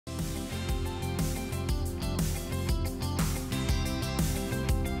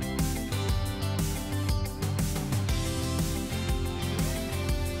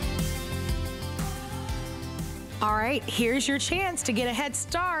All right, here's your chance to get a head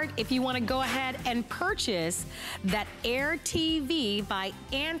start if you want to go ahead and purchase that Air TV by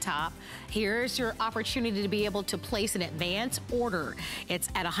Antop. Here's your opportunity to be able to place an advance order. It's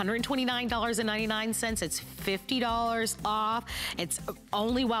at $129.99. It's $50 off. It's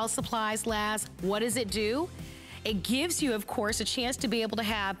only while supplies last. What does it do? It gives you, of course, a chance to be able to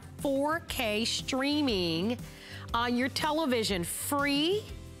have 4K streaming on your television, free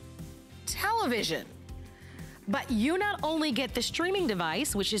television. But you not only get the streaming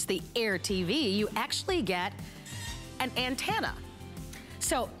device, which is the Air TV, you actually get an antenna.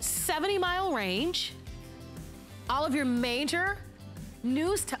 So 70-mile range, all of your major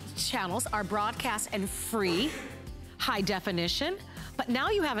news channels are broadcast and free, high definition, but now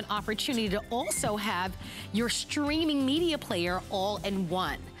you have an opportunity to also have your streaming media player all in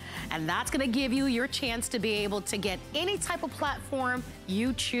one. And that's gonna give you your chance to be able to get any type of platform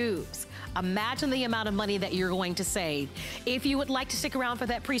you choose. Imagine the amount of money that you're going to save. If you would like to stick around for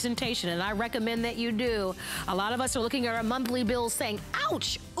that presentation, and I recommend that you do, a lot of us are looking at our monthly bills saying,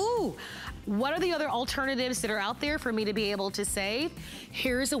 ouch, ooh, what are the other alternatives that are out there for me to be able to save?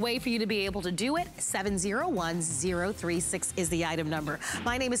 Here's a way for you to be able to do it. 701036 is the item number.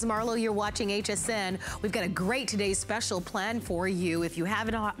 My name is Marlo, you're watching HSN. We've got a great today's special planned for you. If you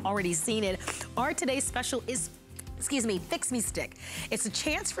haven't already seen it, our today's special is Fix Me Stick. It's a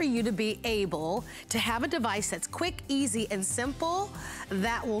chance for you to be able to have a device that's quick, easy, and simple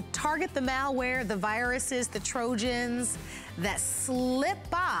that will target the malware, the viruses, the Trojans that slip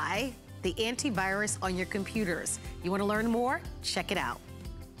by the antivirus on your computers. You want to learn more? Check it out.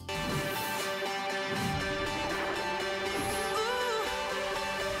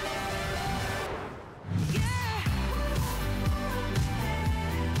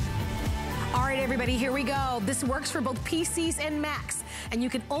 All right, everybody, here we go. This works for both PCs and Macs, and you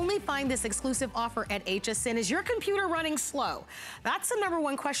can only find this exclusive offer at HSN. Is your computer running slow? That's the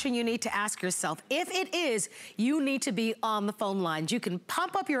 #1 question you need to ask yourself. If it is, you need to be on the phone lines. You can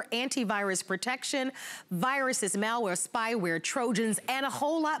pump up your antivirus protection, viruses, malware, spyware, Trojans, and a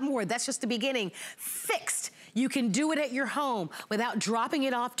whole lot more. That's just the beginning. Fixed. You can do it at your home without dropping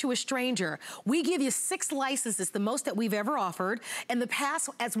it off to a stranger. We give you 6 licenses, the most that we've ever offered. In the past,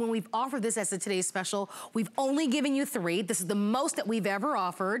 as when we've offered this as a today's special, we've only given you 3. This is the most that we've ever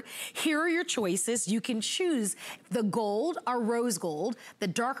offered. Here are your choices. You can choose the gold or rose gold. The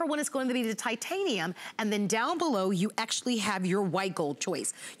darker one is going to be the titanium. And then down below, you actually have your white gold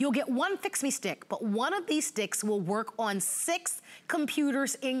choice. You'll get 1 Fix Me Stick, but one of these sticks will work on 6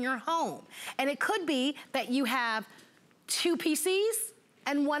 computers in your home. And it could be that you have 2 PCs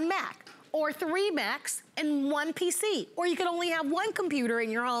and 1 Mac, or 3 Macs and 1 PC. Or you could only have 1 computer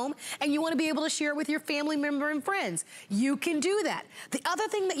in your home and you want to be able to share it with your family member and friends. You can do that. The other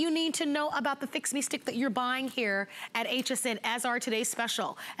thing that you need to know about the Fix Me Stick that you're buying here at HSN as our today's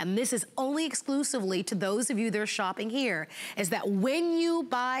special, and this is only exclusively to those of you that are shopping here, is that when you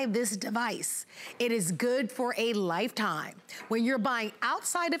buy this device, it is good for a lifetime. When you're buying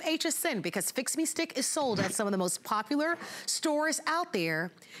outside of HSN, because Fix Me Stick is sold at some of the most popular stores out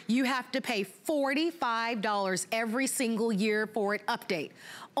there, you have to pay $45 every single year for it update.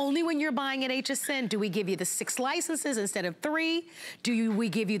 Only when you're buying at HSN do we give you the 6 licenses instead of 3. We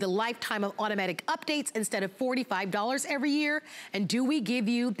give you the lifetime of automatic updates instead of $45 every year. And do we give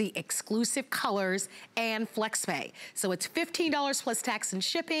you the exclusive colors and FlexPay. So it's $15 plus tax and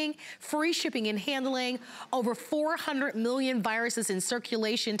shipping, free shipping and handling, over 400 million viruses in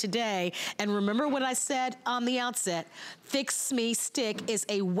circulation today. And remember what I said on the outset, Fix Me Stick is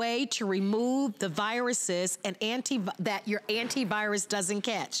a way to remove the viruses and that your antivirus doesn't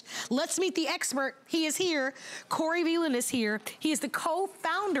catch. Let's meet the expert. He is here. Corey Veland is here. He is the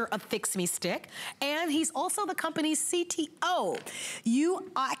co-founder of Fix Me Stick, and he's also the company's CTO.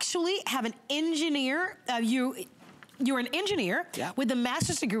 You actually have an engineer, you're an engineer with a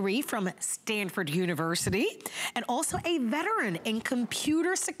master's degree from Stanford University, and also a veteran in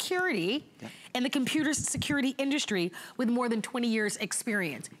computer security in the computer security industry with more than 20 years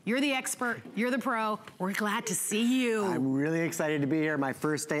experience. You're the expert, you're the pro, we're glad to see you. I'm really excited to be here, my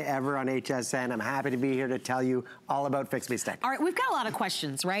first day ever on HSN. I'm happy to be here to tell you all about Fix Me Stick. All right, we've got a lot of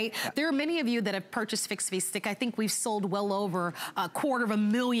questions, right? There are many of you that have purchased Fix Me Stick. I think we've sold well over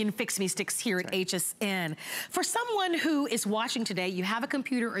 250,000 Fix Me Sticks here at HSN. For someone who is watching today, you have a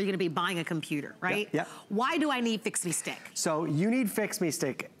computer or you're gonna be buying a computer, right? Why do I need Fix Me Stick? So you need Fix Me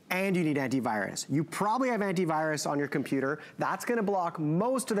Stick and you need antivirus. You probably have antivirus on your computer. That's gonna block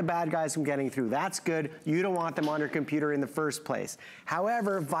most of the bad guys from getting through. That's good. You don't want them on your computer in the first place.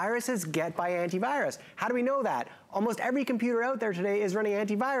 However, viruses get by antivirus. How do we know that? Almost every computer out there today is running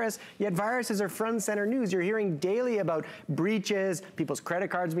antivirus, yet viruses are front and center news. You're hearing daily about breaches, people's credit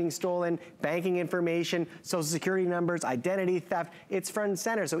cards being stolen, banking information, social security numbers, identity theft. It's front and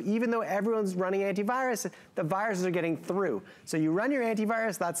center. So even though everyone's running antivirus, the viruses are getting through. So you run your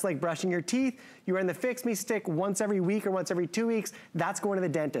antivirus, that's like brushing your teeth. You run the Fix Me Stick once every week or once every 2 weeks, that's going to the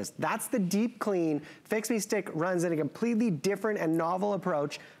dentist. That's the deep clean. Fix Me Stick runs in a completely different and novel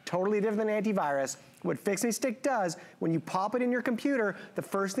approach, totally different than antivirus. What Fix Me Stick does, when you pop it in your computer, the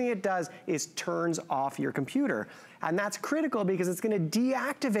first thing it does is turns off your computer. And that's critical because it's gonna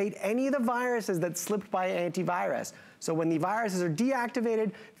deactivate any of the viruses that slipped by antivirus. So when the viruses are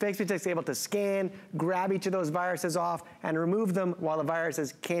deactivated, Fix Me Stick's able to scan, grab each of those viruses off, and remove them while the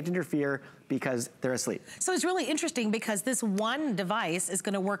viruses can't interfere because they're asleep. So it's really interesting because this one device is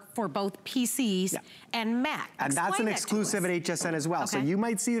going to work for both PCs and Mac. And that's an exclusive at HSN as well. Okay. So you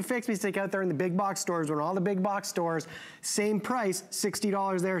might see the Fix Me Stick out there in the big box stores, when all the big box stores, same price,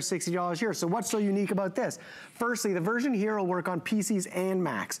 $60 there, $60 here. So what's so unique about this? Firstly, the version here will work on PCs and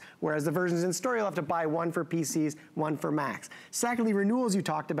Macs, whereas the versions in store, you'll have to buy one for PCs, one for Macs. Secondly, renewals you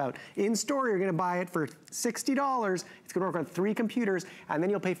talked about. In store, you're gonna buy it for $60. It's gonna work on 3 computers, and then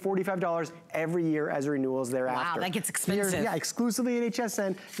you'll pay $45 every year as renewals thereafter. Wow, that gets expensive. Yeah, exclusively at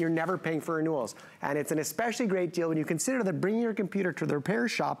HSN, you're never paying for renewals. And it's an especially great deal when you consider that bringing your computer to the repair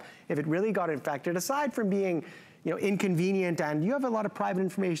shop, if it really got infected, aside from being inconvenient, and you have a lot of private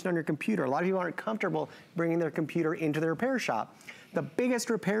information on your computer. A lot of people aren't comfortable bringing their computer into the repair shop. The biggest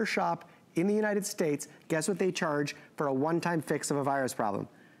repair shop in the United States, guess what they charge for a one-time fix of a virus problem?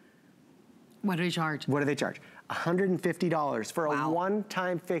 What do they charge? What do they charge? $150 for a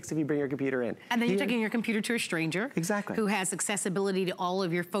one-time fix if you bring your computer in. And then you're taking your computer to a stranger. Exactly. Who has accessibility to all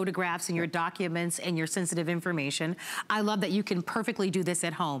of your photographs and your documents and your sensitive information. I love that you can perfectly do this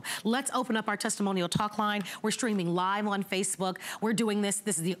at home. Let's open up our testimonial talk line. We're streaming live on Facebook. We're doing this.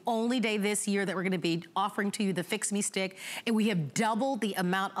 This is the only day this year that we're gonna be offering to you the Fix Me Stick. And we have doubled the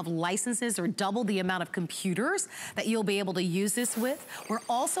amount of licenses, or double the amount of computers that you'll be able to use this with. We're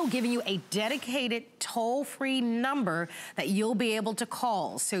also giving you a dedicated toll-free number that you'll be able to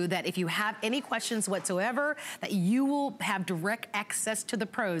call, so that if you have any questions whatsoever, that you will have direct access to the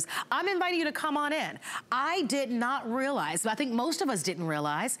pros. I'm inviting you to come on in. I did not realize, but I think most of us didn't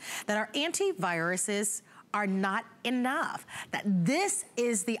realize, that our antiviruses are not enough. That this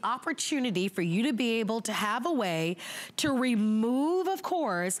is the opportunity for you to be able to have a way to remove, of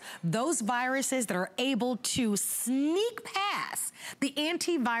course, those viruses that are able to sneak past the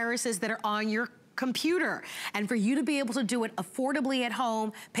antiviruses that are on your computer. And for you to be able to do it affordably at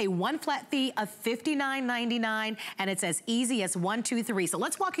home, pay one flat fee of $59.99, and it's as easy as 1, 2, 3. So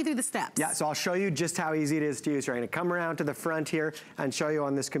let's walk you through the steps. Yeah, so I'll show you just how easy it is to use. We're gonna come around to the front here and show you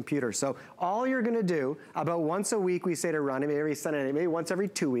on this computer. So all you're gonna do, about once a week we say to run it, maybe every Sunday, maybe once every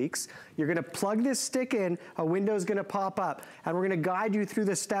 2 weeks, you're gonna plug this stick in, a window's gonna pop up, and we're gonna guide you through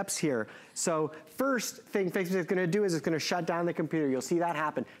the steps here. So first thing Fix Me Stick's gonna do is it's gonna shut down the computer. You'll see that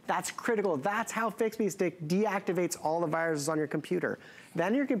happen. That's critical. That's how Fix Me Stick deactivates all the viruses on your computer.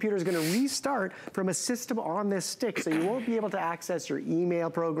 Then your computer is gonna restart from a system on this stick, so you won't be able to access your email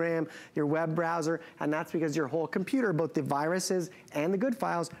program, your web browser, and that's because your whole computer, both the viruses and the good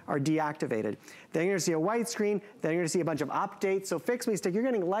files, are deactivated. Then you're gonna see a white screen, then you're gonna see a bunch of updates. So Fix Me Stick, you're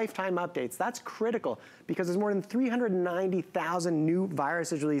getting lifetime updates. That's critical because there's more than 390,000 new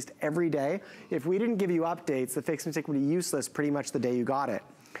viruses released every day. If we didn't give you updates, the Fix Me Stick would be useless pretty much the day you got it.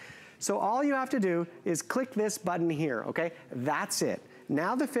 So all you have to do is click this button here, okay? That's it.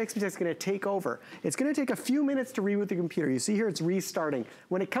 Now the Fix Me Stick's gonna take over. It's gonna take a few minutes to reboot the computer. You see here it's restarting.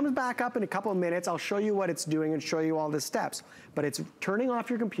 When it comes back up in a couple of minutes, I'll show you what it's doing and show you all the steps. But it's turning off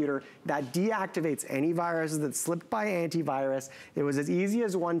your computer. That deactivates any viruses that slipped by antivirus. It was as easy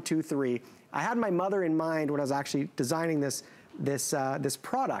as 1, 2, 3. I had my mother in mind when I was actually designing this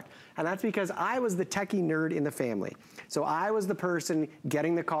product. And that's because I was the techie nerd in the family. So I was the person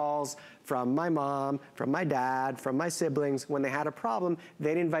getting the calls from my mom, from my dad, from my siblings. When they had a problem,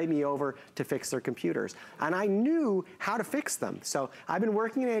 they'd invite me over to fix their computers. And I knew how to fix them. So I've been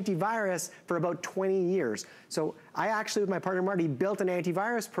working in antivirus for about 20 years. So I actually, with my partner Marty, built an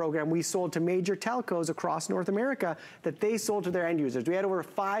antivirus program we sold to major telcos across North America that they sold to their end users. We had over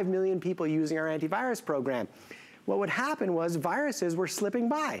 5 million people using our antivirus program. What would happen was viruses were slipping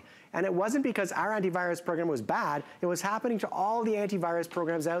by. And it wasn't because our antivirus program was bad, it was happening to all the antivirus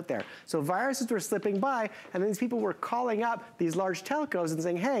programs out there. So viruses were slipping by, and then these people were calling up these large telcos and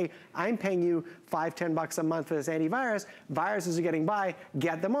saying, hey, I'm paying you $5, $10 a month for this antivirus, viruses are getting by,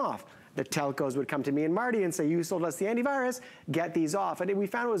 get them off. the telcos would come to me and Marty and say, you sold us the antivirus, get these off. And we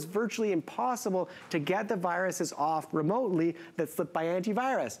found it was virtually impossible to get the viruses off remotely that slipped by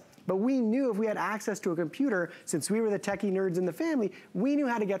antivirus. But we knew if we had access to a computer, since we were the techie nerds in the family, we knew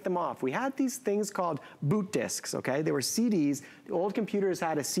how to get them off. We had these things called boot disks, okay? They were CDs. The old computers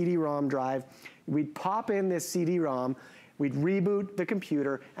had a CD-ROM drive. We'd pop in this CD-ROM, we'd reboot the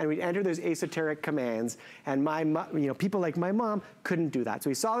computer, and we'd enter those esoteric commands. And people like my mom couldn't do that.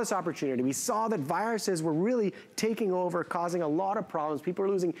 So we saw this opportunity. We saw that viruses were really taking over, causing a lot of problems. People were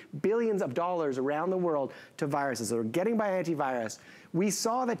losing billions of dollars around the world to viruses. They were getting by antivirus. We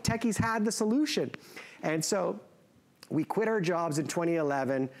saw that techies had the solution. And so we quit our jobs in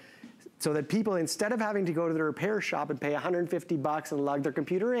 2011 so that people, instead of having to go to the repair shop and pay $150 and lug their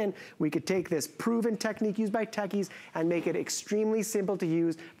computer in, we could take this proven technique used by techies and make it extremely simple to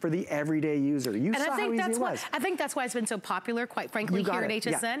use for the everyday user. You saw how easy it was. I think that's why it's been so popular, quite frankly, here at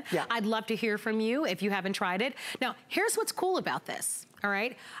HSN. Yeah. I'd love to hear from you if you haven't tried it. Now, here's what's cool about this. All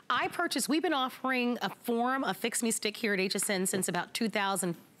right, we've been offering a form of Fix Me Stick here at HSN since about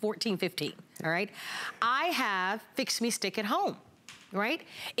 2014, 15, all right? I have Fix Me Stick at home, right?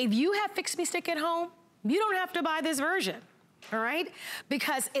 If you have Fix Me Stick at home, you don't have to buy this version, all right?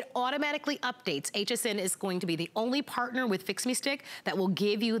 Because it automatically updates. HSN is going to be the only partner with Fix Me Stick that will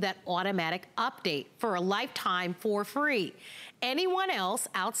give you that automatic update for a lifetime for free. Anyone else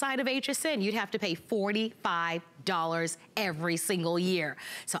outside of HSN, you'd have to pay $45 every single year.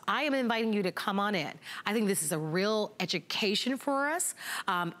 So I am inviting you to come on in. I think this is a real education for us.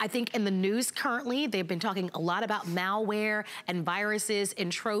 I think in the news currently, they've been talking a lot about malware and viruses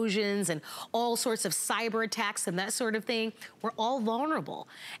and Trojans and all sorts of cyber attacks and that sort of thing. We're all vulnerable.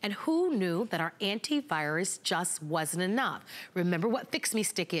 And who knew that our antivirus just wasn't enough? Remember what Fix Me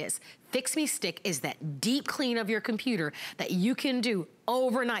Stick is. Fix Me Stick is that deep clean of your computer that you can do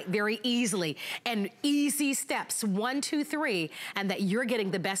overnight very easily, and easy steps, 1, 2, 3, and that you're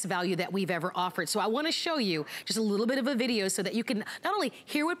getting the best value that we've ever offered. So I want to show you just a little bit of a video so that you can not only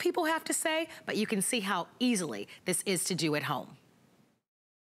hear what people have to say, but you can see how easily this is to do at home.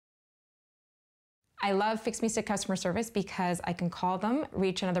 I love Fix Me Stick customer service because I can call them,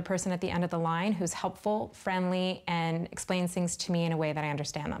 reach another person at the end of the line who's helpful, friendly, and explains things to me in a way that I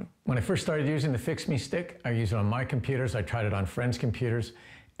understand them. When I first started using the Fix Me Stick, I used it on my computers, I tried it on friends' computers.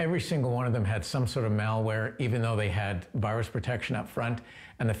 Every single one of them had some sort of malware, even though they had virus protection up front,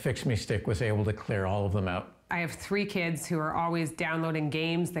 and the Fix Me Stick was able to clear all of them out. I have 3 kids who are always downloading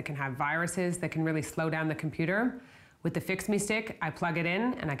games that can have viruses that can really slow down the computer. With the Fix Me Stick, I plug it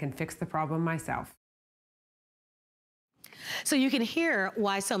in and I can fix the problem myself. So you can hear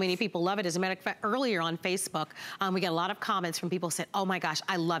why so many people love it. As a matter of fact, earlier on Facebook, we get a lot of comments from people who said, oh my gosh,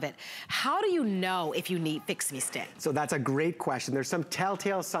 I love it. How do you know if you need Fix Me Stick? So that's a great question. There's some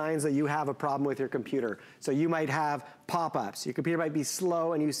telltale signs that you have a problem with your computer. So you might have pop-ups. Your computer might be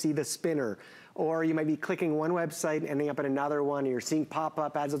slow and you see the spinner. Or you might be clicking one website and ending up at another one, and you're seeing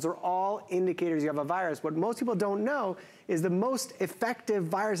pop-up ads. Those are all indicators you have a virus. What most people don't know is the most effective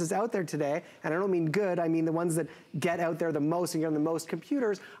viruses out there today, and I don't mean good, I mean the ones that get out there the most and get on the most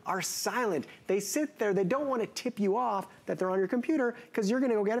computers, are silent. They sit there, they don't want to tip you off that they're on your computer because you're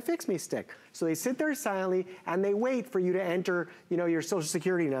going to go get a Fix Me Stick. So they sit there silently and they wait for you to enter, your social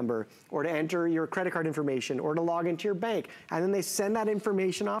security number, or to enter your credit card information, or to log into your bank. And then they send that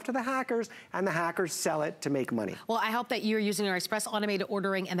information off to the hackers, and the hackers sell it to make money. Well, I hope that you're using our express automated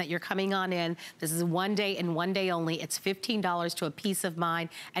ordering and that you're coming on in. This is one day and one day only. It's $15 to a peace of mind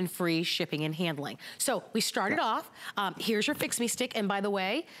and free shipping and handling. So we started off. Here's your Fix Me Stick. And by the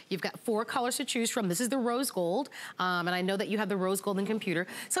way, you've got 4 colors to choose from. This is the rose gold. And I know that you have the rose golden computer.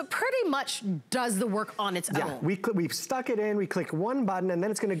 So it pretty much does the work on its own. We've stuck it in, we click one button, and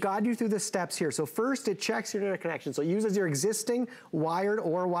then it's gonna guide you through the steps here. So first, it checks your internet connection. So it uses your existing wired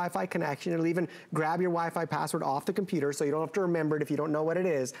or Wi-Fi connection. It'll even grab your Wi-Fi password off the computer, so you don't have to remember it if you don't know what it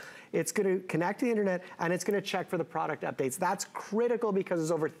is. It's gonna connect to the internet, and it's gonna check for the product updates. That's critical because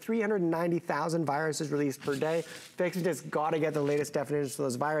there's over 390,000 viruses released per day. Fix Me Stick's gotta get the latest definitions for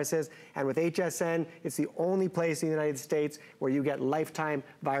those viruses. And with HSN, it's the only place in the United States where you get lifetime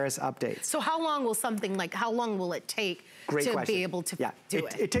virus updates. So how long will it take to be able to do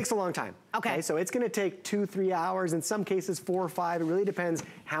it? It takes a long time. Okay. So it's gonna take 2-3 hours, in some cases 4 or 5. It really depends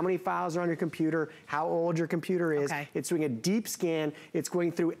how many files are on your computer, how old your computer is. Okay. It's doing a deep scan. It's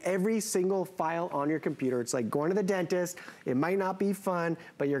going through every single file on your computer. It's like going to the dentist. It might not be fun,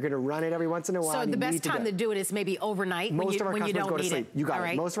 but you're gonna run it every once in a while. So the best time to do it is maybe overnight when you don't need it. You got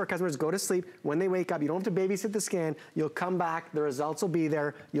it. Most of our customers go to sleep. When they wake up, you don't have to babysit the scan. You'll come back, the results will be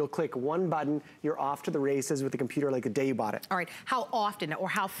there. You'll click one button, you're off to the races with the computer like the day you bought it. All right, how often or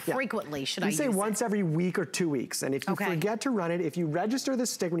how frequently should I use it? We say once every week or 2 weeks. And if you forget to run it, if you register the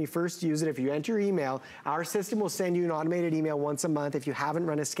stick when you first use it, if you enter your email, our system will send you an automated email once a month if you haven't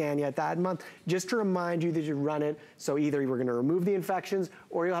run a scan yet that month, just to remind you that you run it. So either we're gonna remove the infections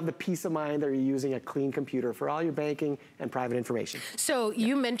or you'll have the peace of mind that you're using a clean computer for all your banking and private information. So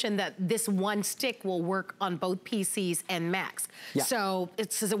you mentioned that this one stick will work on both PCs and Macs. Yeah. So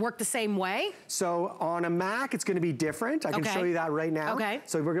does it work the same way? So on a Mac, it's gonna be different. I can show you that right now. Okay.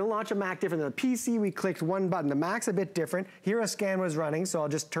 So we're gonna launch a Mac different than the PC. We clicked one button. The Mac's a bit different. Here a scan was running, so I'll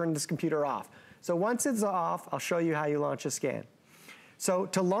just turn this computer off. So once it's off, I'll show you how you launch a scan. So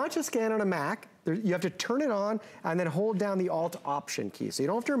to launch a scan on a Mac, you have to turn it on and then hold down the Alt Option key. So you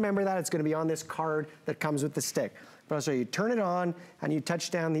don't have to remember that. It's gonna be on this card that comes with the stick. But I'll show you, turn it on and you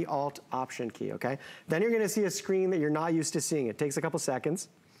touch down the Alt Option key, okay? Then you're gonna see a screen that you're not used to seeing. It takes a couple seconds.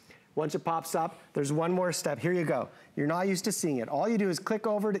 Once it pops up, there's one more step. Here you go. You're not used to seeing it. All you do is click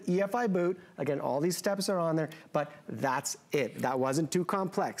over to EFI boot. Again, all these steps are on there, but that's it. That wasn't too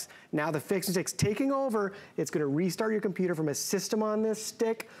complex. Now the Fix Me Stick's taking over. It's gonna restart your computer from a system on this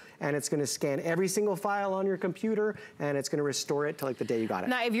stick, and it's gonna scan every single file on your computer, and it's gonna restore it to like the day you got it.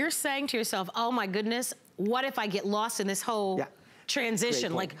 Now, if you're saying to yourself, oh my goodness, what if I get lost in this whole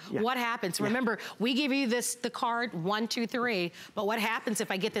transition? Like, what happens? Remember, we give you the card 1, 2, 3, but what happens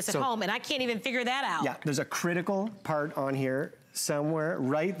if I get this at home and I can't even figure that out? Yeah, there's a critical part on here somewhere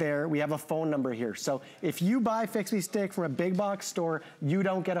right there. We have a phone number here. So if you buy Fix Me Stick from a big box store, you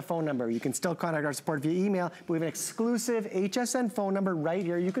don't get a phone number. You can still contact our support via email, but we have an exclusive HSN phone number right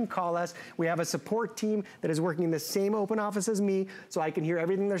here. You can call us. We have a support team that is working in the same open office as me, so I can hear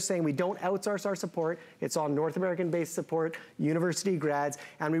everything they're saying. We don't outsource our support. It's all North American-based support, university grads,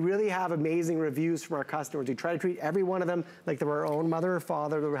 and we really have amazing reviews from our customers. We try to treat every one of them like they were our own mother or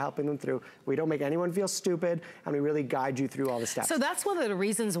father that we're helping them through. We don't make anyone feel stupid, and we really guide you through all the steps. So that's one of the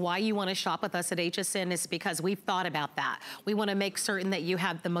reasons why you want to shop with us at HSN, is because we've thought about that. We want to make certain that you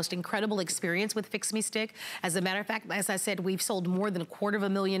have the most incredible experience with Fix Me Stick. As a matter of fact, as I said, we've sold more than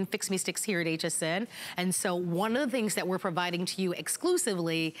 250,000 Fix Me Sticks here at HSN. And so one of the things that we're providing to you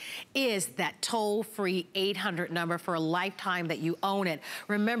exclusively is that toll-free 800 number for a lifetime that you own it.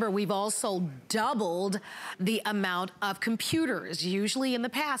 Remember, we've also doubled the amount of computers. Usually in the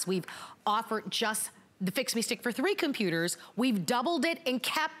past, we've offered just the Fix Me Stick for 3 computers. We've doubled it and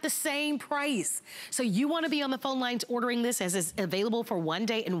kept the same price. So you want to be on the phone lines ordering this, as is available for 1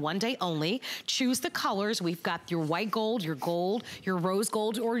 day and 1 day only. Choose the colors. We've got your white gold, your rose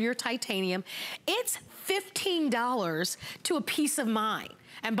gold, or your titanium. It's $15 to a piece of mind.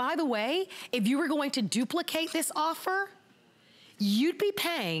 And by the way, if you were going to duplicate this offer, you'd be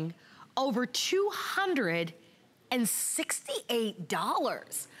paying over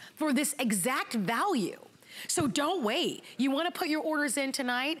 $268 for this exact value. So don't wait. You want to put your orders in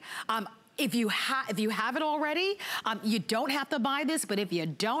tonight. If you have it already, you don't have to buy this, but if you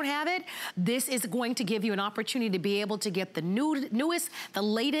don't have it, this is going to give you an opportunity to be able to get the newest, the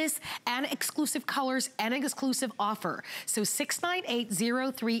latest, and exclusive colors and an exclusive offer. So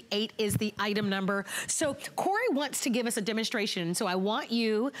 698038 is the item number. So Corey wants to give us a demonstration, so I want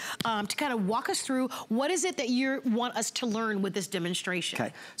you to kind of walk us through what is it that you want us to learn with this demonstration.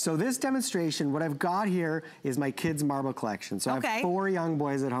 Okay, so this demonstration, what I've got here is my kids' marble collection. So I have 4 young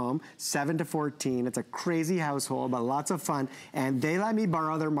boys at home, 7 to 14. It's a crazy household, but lots of fun. And they let me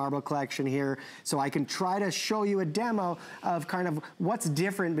borrow their marble collection here so I can try to show you a demo of kind of what's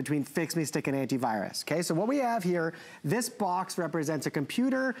different between Fix Me Stick and antivirus. Okay, so what we have here, this box represents a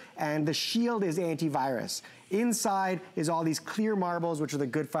computer and the shield is antivirus. Inside is all these clear marbles, which are the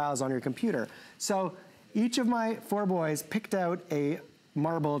good files on your computer. So each of my 4 boys picked out a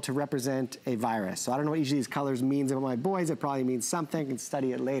marble to represent a virus. So I don't know what each of these colors means about my boys. It probably means something. I can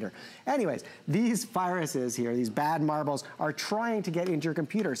study it later. Anyways, these viruses here, these bad marbles, are trying to get into your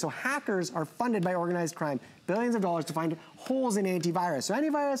computer. So hackers are funded by organized crime, billions of dollars, to find holes in antivirus. So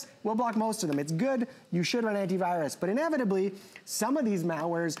antivirus will block most of them. It's good. You should run antivirus. But inevitably, some of these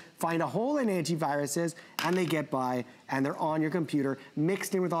malwares find a hole in antiviruses and they get by and they're on your computer,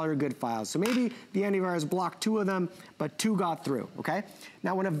 mixed in with all your good files. So maybe the antivirus blocked 2 of them, but 2 got through, okay?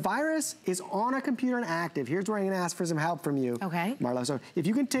 Now, when a virus is on a computer and active, here's where I'm gonna ask for some help from you, okay, Marlo. So if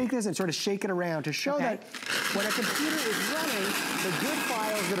you can take this and sort of shake it around to show that when a computer is running, the good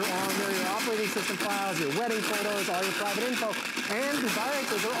files that are on there, your operating system files, your wedding photos, all your private info, and the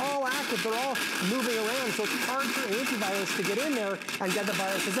viruses are all active, they're all moving around, so it's hard for antivirus to get in there and get the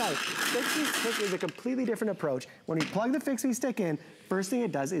viruses out. Fix Me Stick is a completely different approach. When you plug the Fix Me Stick in, first thing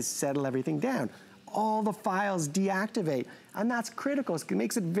it does is settle everything down. All the files deactivate, and that's critical. It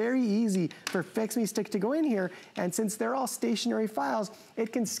makes it very easy for Fix Me Stick to go in here, and since they're all stationary files,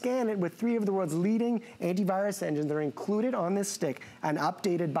 it can scan it with 3 of the world's leading antivirus engines that are included on this stick and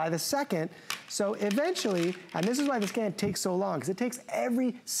updated by the second. So eventually, and this is why the scan takes so long, because it takes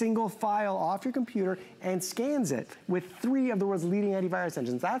every single file off your computer and scans it with 3 of the world's leading antivirus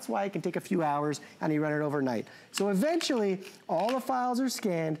engines. That's why it can take a few hours and you run it overnight. So eventually, all the files are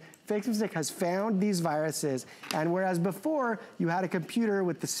scanned, Fix Me Stick has found these viruses, and whereas before you had a computer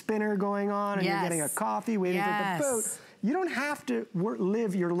with the spinner going on and you're getting a coffee waiting for it to boot, you don't have to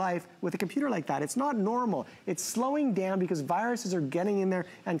live your life with a computer like that. It's not normal. It's slowing down because viruses are getting in there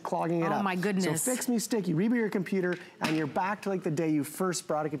and clogging it up. Oh my goodness. So Fix Me Stick, you reboot your computer and you're back to like the day you first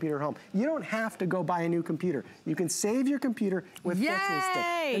brought a computer home. You don't have to go buy a new computer. You can save your computer with Fix Me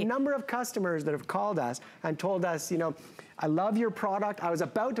Stick. The number of customers that have called us and told us, you know, I love your product. I was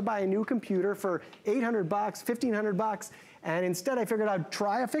about to buy a new computer for 800 bucks, 1,500 bucks, and instead I figured I'd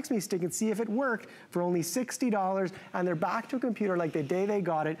try a Fix Me Stick and see if it worked for only $60, and they're back to a computer like the day they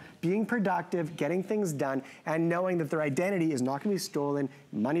got it, being productive, getting things done, and knowing that their identity is not gonna be stolen,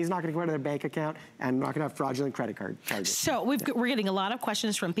 money's not gonna go out of their bank account, and not gonna have fraudulent credit card charges. So we're getting a lot of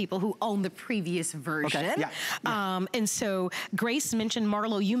questions from people who own the previous version. And so Grace mentioned,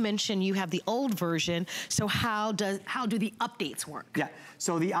 Marlo, you mentioned you have the old version, so how do the updates work? Yeah,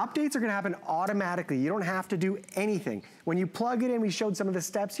 so the updates are gonna happen automatically. You don't have to do anything. When you plug it in, we showed some of the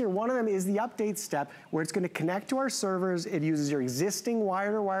steps here. One of them is the update step, where it's gonna connect to our servers. It uses your existing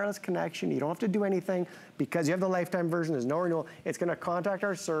wired or wireless connection. You don't have to do anything because you have the lifetime version, there's no renewal. It's gonna contact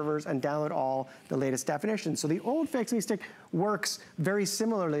our servers and download all the latest definitions. So the old Fix Me Stick works very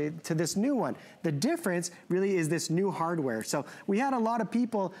similarly to this new one. The difference really is this new hardware. So we had a lot of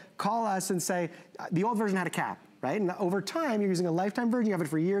people call us and say, the old version had a cap, right? And over time, you're using a lifetime version, you have it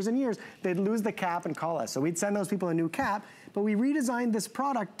for years and years, they'd lose the cap and call us. So we'd send those people a new cap, but we redesigned this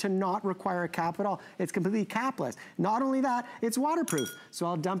product to not require a cap at all. It's completely capless. Not only that, it's waterproof. So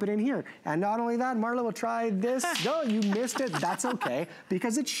I'll dump it in here. And not only that, Marlo will try this. No, you missed it, that's okay,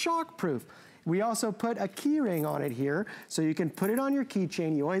 because it's shockproof. We also put a key ring on it here, so you can put it on your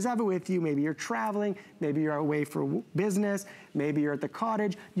keychain. You always have it with you. Maybe you're traveling, maybe you're away for business, maybe you're at the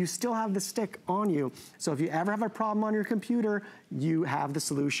cottage. You still have the stick on you. So if you ever have a problem on your computer, you have the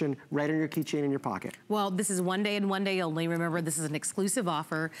solution right in your keychain in your pocket. Well, this is one day and one day only. Remember, this is an exclusive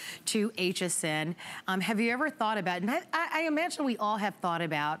offer to HSN. Have you ever thought about, and I imagine we all have thought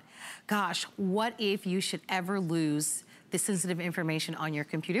about, gosh, what if you should ever lose the sensitive information on your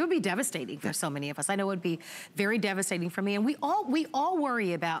computer? It would be devastating for so many of us. I know it would be very devastating for me. And we all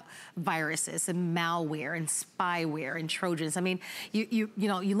worry about viruses and malware and spyware and Trojans. I mean, you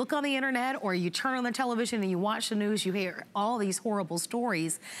know, you look on the internet or you turn on the television and you watch the news, you hear all these horrible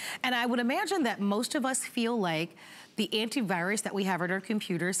stories. And I would imagine that most of us feel like the antivirus that we have on our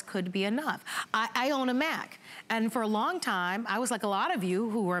computers could be enough. I own a Mac, and for a long time, I was like a lot of you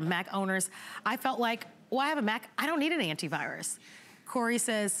who were Mac owners, I felt like, well, I have a Mac, I don't need an antivirus. Corey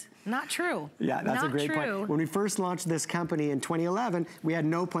says, not true. Yeah, that's a great point. When we first launched this company in 2011, we had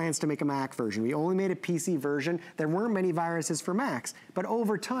no plans to make a Mac version. We only made a PC version. There weren't many viruses for Macs. But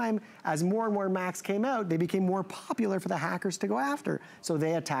over time, as more and more Macs came out, they became more popular for the hackers to go after. So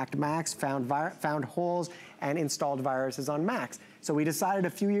they attacked Macs, found holes, and installed viruses on Macs. So we decided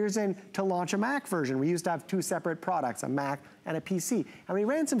a few years in to launch a Mac version. We used to have 2 separate products, a Mac and a PC. And we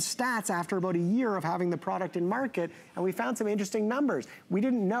ran some stats after about a year of having the product in market, and we found some interesting numbers. We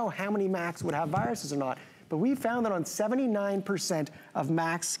didn't know how many Macs would have viruses or not, but we found that on 79% of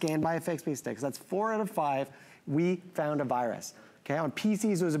Macs scanned by a Fix Me Stick, so that's 4 out of 5, we found a virus. Okay, on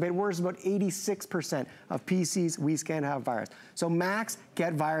PCs, it was a bit worse. About 86% of PCs we scan have virus. So Macs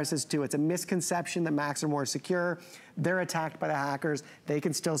get viruses too. It's a misconception that Macs are more secure. They're attacked by the hackers. They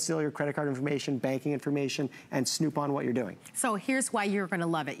can still steal your credit card information, banking information, and snoop on what you're doing. So here's why you're gonna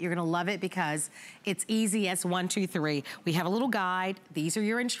love it. You're gonna love it because it's easy as 1, 2, 3. We have a little guide. These are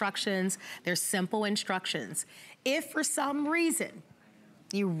your instructions. They're simple instructions. If for some reason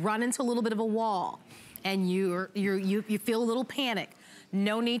you run into a little bit of a wall, and you feel a little panic,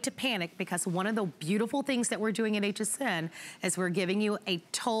 no need to panic, because one of the beautiful things that we're doing at HSN is we're giving you a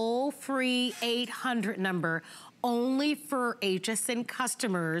toll-free 800 number only for HSN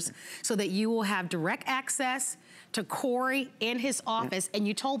customers, so that you will have direct access to Corey in his office. And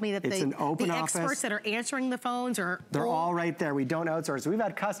you told me that the experts that are answering the phones they're all right there. We don't outsource. We've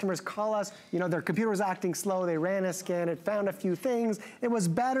had customers call us, you know, their computer was acting slow, they ran a scan, it found a few things, it was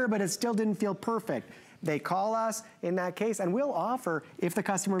better, but it still didn't feel perfect. They call us in that case, and we'll offer, if the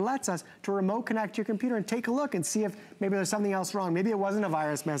customer lets us, to remote connect your computer and take a look and see if maybe there's something else wrong. Maybe it wasn't a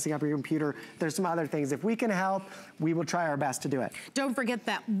virus messing up your computer. There's some other things. If we can help, we will try our best to do it. Don't forget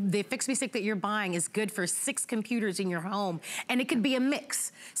that the Fix Me Stick that you're buying is good for 6 computers in your home, and it could be a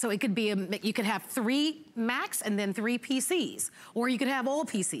mix. So it could be you could have 3 Macs and then 3 PCs, or you could have all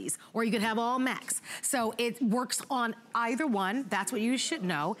PCs, or you could have all Macs. So it works on either one. That's what you should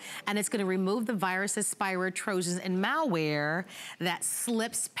know, and it's going to remove the viruses, spyware, trojans, and malware that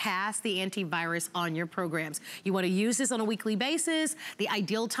slips past the antivirus on your programs. You want to use this on a weekly basis. The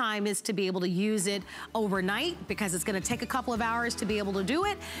ideal time is to be able to use it overnight, because it's going to take a couple of hours to be able to do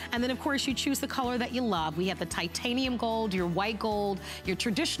it. And then, of course, you choose the color that you love. We have the titanium gold, your white gold, your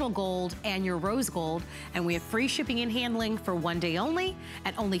traditional gold, and your rose gold. And we have free shipping and handling for 1 day only,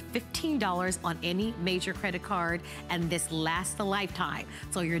 at only $15 on any major credit card. And this lasts a lifetime,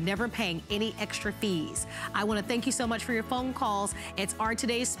 so you're never paying any extra fees. I want to thank you so much for your phone calls. It's our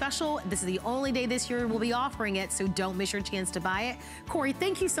today's special. This is the only day this year we'll be offering it, so don't miss your chance to buy it. Corey,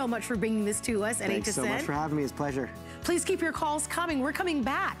 thank you so much for bringing this to us at HSN. Thanks so much for having me. It's a pleasure. Please keep your calls coming. We're coming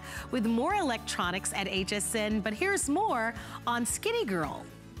back with more electronics at HSN, but here's more on Skinny Girl.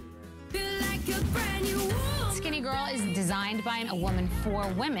 Skinny Girl is designed by a woman for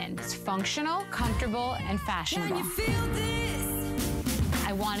women. It's functional, comfortable, and fashionable.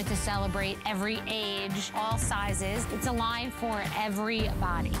 I wanted to celebrate every age, all sizes. It's a line for every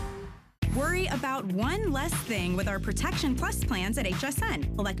body. Worry about one less thing with our Protection Plus plans at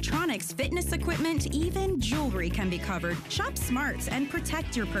HSN. Electronics, fitness equipment, even jewelry can be covered. Shop smart and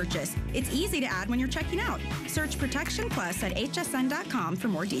protect your purchase. It's easy to add when you're checking out. Search Protection Plus at hsn.com for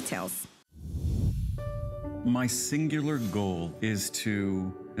more details. My singular goal is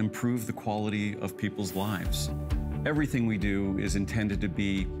to improve the quality of people's lives. Everything we do is intended to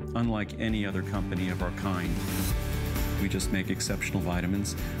be unlike any other company of our kind. We just make exceptional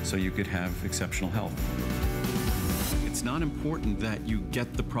vitamins so you could have exceptional health. It's not important that you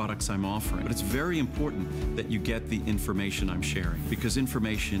get the products I'm offering, but it's very important that you get the information I'm sharing, because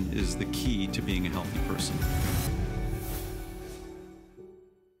information is the key to being a healthy person.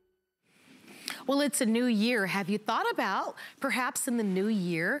 Well, it's a new year. Have you thought about, perhaps in the new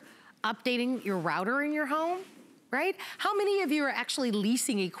year, updating your router in your home? Right? How many of you are actually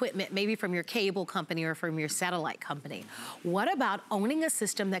leasing equipment, maybe from your cable company or from your satellite company? What about owning a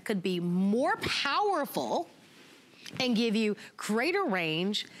system that could be more powerful and give you greater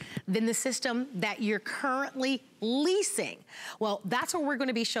range than the system that you're currently leasing? Well, that's what we're going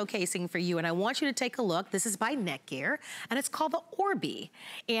to be showcasing for you, and I want you to take a look. This is by Netgear, and it's called the Orbi.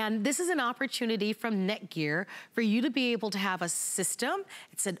 And this is an opportunity from Netgear for you to be able to have a system.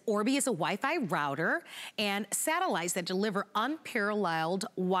 It's an Orbi is a Wi-Fi router and satellites that deliver unparalleled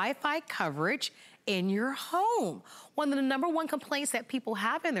Wi-Fi coverage in your home. One of the #1 complaints that people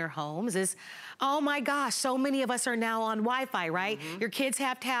have in their homes is, oh my gosh, so many of us are now on Wi-Fi, right? Your kids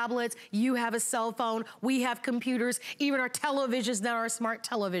have tablets, you have a cell phone, we have computers, even our televisions now are smart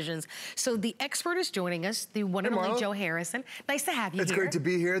televisions. So the expert is joining us, the one and only Joe Harrison. Nice to have you here. It's great to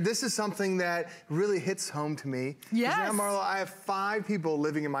be here. This is something that really hits home to me. Yes. Now, Marla, I have 5 people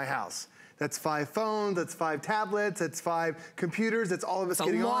living in my house. That's 5 phones, that's 5 tablets, that's 5 computers, that's all of us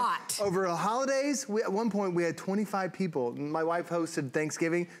getting on. Over the holidays, at one point we had 25 people. My wife hosted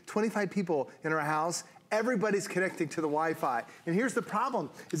Thanksgiving, 25 people in our house. Everybody's connecting to the Wi-Fi. And here's the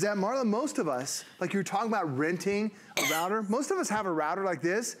problem, is that Marla, most of us, like you were talking about renting a router, most of us have a router like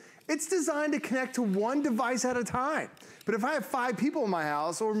this. It's designed to connect to one device at a time. But if I have 5 people in my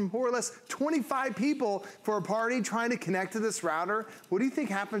house, or more or less 25 people for a party trying to connect to this router, what do you think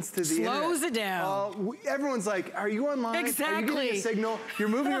happens to the internet? Slows it down. Everyone's like, are you online? Exactly. Are you getting a signal? You're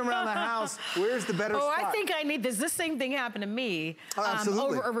moving around the house. Where's the better spot? Oh, I think I need this. This same thing happened to me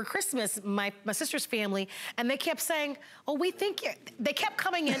over Christmas, my sister's family, and they kept saying, oh, we think you're, they kept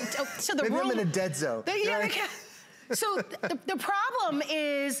coming in to the Maybe room. I'm in a dead zone. So the problem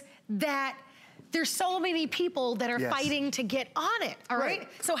is that there's so many people that are fighting to get on it, all right?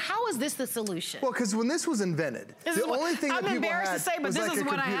 So how is this the solution? Well, because when this was invented, the only thing that people had was like a computer. I'm embarrassed to say, but this is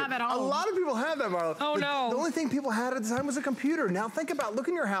what I have at home. A lot of people have that, Marla. Oh, no. The only thing people had at the time was a computer. Now think about, look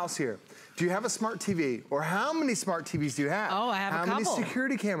in your house here. Do you have a smart TV? Or how many smart TVs do you have? Oh, I have a couple. How many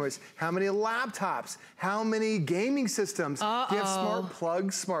security cameras? How many laptops? How many gaming systems? Do you have smart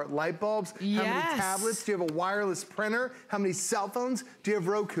plugs, smart light bulbs? Yes. How many tablets? Do you have a wireless printer? How many cell phones? Do you have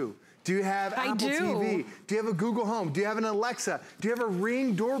Roku? Do you have Apple TV? Do you have a Google Home? Do you have an Alexa? Do you have a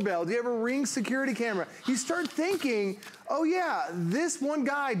Ring doorbell? Do you have a Ring security camera? You start thinking, oh yeah, this one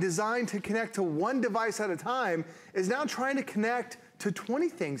guy designed to connect to one device at a time is now trying to connect to 20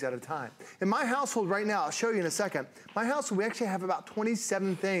 things at a time. In my household right now, I'll show you in a second, my household, we actually have about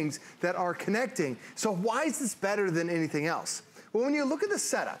 27 things that are connecting. So why is this better than anything else? Well, when you look at the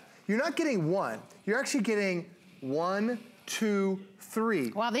setup, you're not getting one, you're actually getting 1, 2,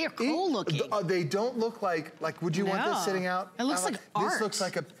 3. Wow, they are cool looking. They don't look like would you want this sitting out? It looks like art. This looks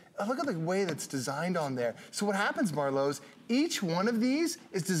like look at the way that's designed on there. So what happens, Marlo, is each one of these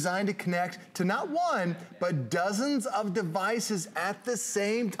is designed to connect to not one, but dozens of devices at the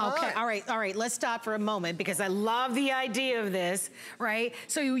same time. Okay, all right, let's stop for a moment because I love the idea of this, right?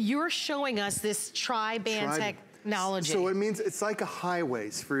 So you're showing us this tri-band technology. So it means it's like a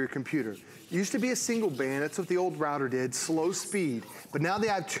highways for your computer. It used to be a single band, that's what the old router did, slow speed. But now they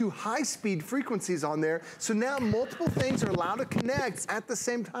have 2 high-speed frequencies on there, so now multiple things are allowed to connect at the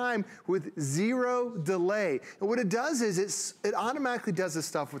same time with 0 delay. And what it does is it automatically does this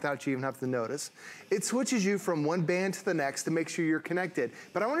stuff without you even having to notice. It switches you from one band to the next to make sure you're connected.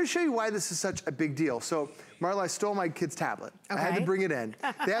 But I want to show you why this is such a big deal. So, Marla, I stole my kid's tablet. Okay. I had to bring it in.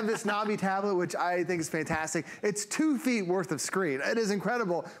 They have this knobby tablet, which I think is fantastic. It's 2 feet worth of screen. It is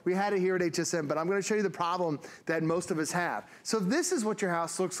incredible. We had it here at HSN, but I'm going to show you the problem that most of us have. So this is what your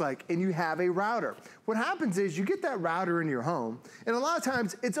house looks like, and you have a router. What happens is you get that router in your home, and a lot of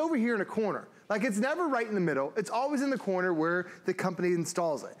times it's over here in a corner. Like it's never right in the middle. It's always in the corner where the company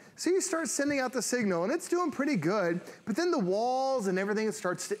installs it. So you start sending out the signal and it's doing pretty good, but then the walls and everything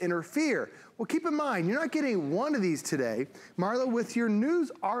starts to interfere. Well, keep in mind, you're not getting one of these today. Marla, with your new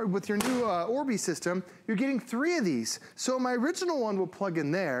Orbi system, you're getting 3 of these. So my original one will plug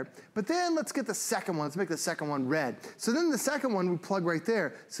in there, but then let's get the second one. Let's make the second one red. So then the second one we plug right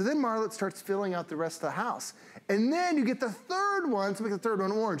there. So then Marla, it starts filling out the rest of the house. And then you get the third one, so make the third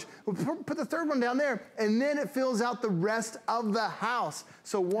one orange. We'll put the third one down there, and then it fills out the rest of the house.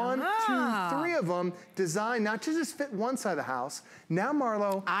 So 1, 2, 3 of them designed not to just fit one side of the house. Now,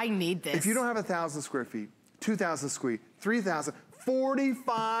 Marlo, I need this. If you don't have 1,000 square feet, 2,000 square feet, 3,000,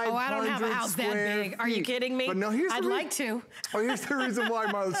 4,500 Oh, I don't have a house that big. Are you kidding me? But no, I'd like to. Oh, here's the reason why,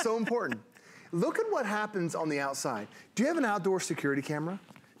 Marlo, it's so important. Look at what happens on the outside. Do you have an outdoor security camera?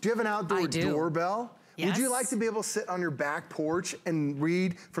 Do you have an outdoor doorbell? Yes. Would you like to be able to sit on your back porch and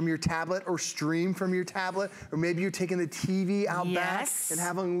read from your tablet or stream from your tablet? Or maybe you're taking the TV out back and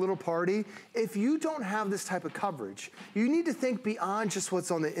having a little party. If you don't have this type of coverage, you need to think beyond just what's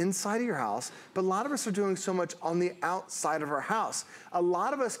on the inside of your house, but a lot of us are doing so much on the outside of our house. A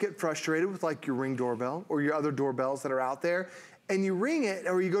lot of us get frustrated with like your Ring doorbell or your other doorbells that are out there, and you ring it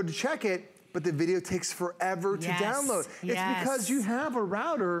or you go to check it, but the video takes forever to download. It's because you have a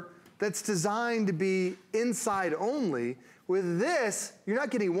router that's designed to be inside only. With this, you're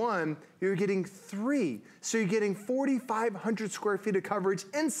not getting 1, you're getting 3. So you're getting 4,500 square feet of coverage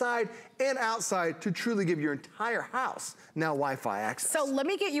inside and outside to truly give your entire house now Wi-Fi access. So let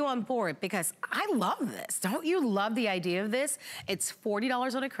me get you on board because I love this. Don't you love the idea of this? It's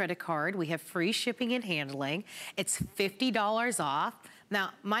 $40 on a credit card. We have free shipping and handling. It's $50 off.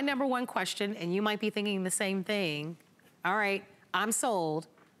 Now, my number one question, and you might be thinking the same thing, all right, I'm sold.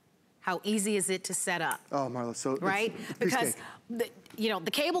 How easy is it to set up? Oh, Marla, so right? Because the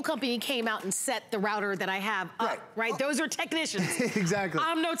cable company came out and set the router that I have up, right? Those are technicians. Exactly.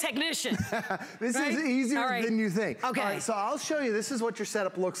 I'm no technician. This is easier than you think. Okay. All right, so I'll show you, this is what your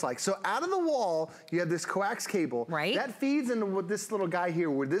setup looks like. So out of the wall, you have this coax cable. Right. That feeds into what this little guy here,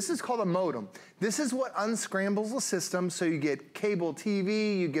 this is called a modem. This is what unscrambles the system so you get cable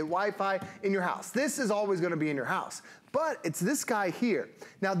TV, you get Wi-Fi in your house. This is always gonna be in your house. But it's this guy here.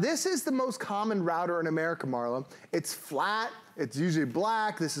 Now this is the most common router in America, Marla. It's flat, it's usually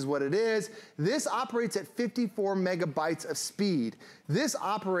black, this is what it is. This operates at 54 megabytes of speed. This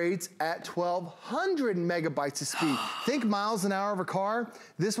operates at 1,200 megabytes of speed. Think miles an hour of a car.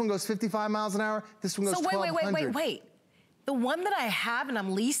 This one goes 55 miles an hour, this one goes 1,200. Wait. The one that I have and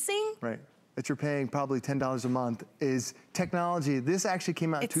I'm leasing? Right, that you're paying probably $10 a month is technology. This actually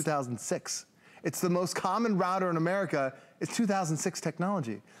came out in 2006. It's the most common router in America. It's 2006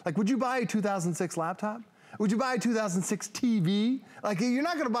 technology. Like, would you buy a 2006 laptop? Would you buy a 2006 TV? Like, you're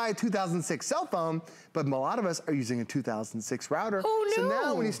not gonna buy a 2006 cell phone, but a lot of us are using a 2006 router. Who knew? So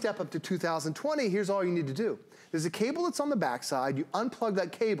now when you step up to 2020, here's all you need to do. There's a cable that's on the backside. You unplug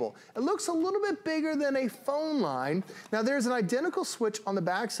that cable. It looks a little bit bigger than a phone line. Now there's an identical switch on the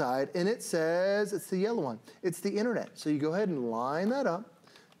backside, and it says, it's the yellow one, it's the internet. So you go ahead and line that up.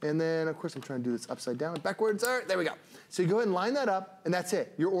 And then, of course, I'm trying to do this upside down, backwards. All right, there we go. So you go ahead and line that up, and that's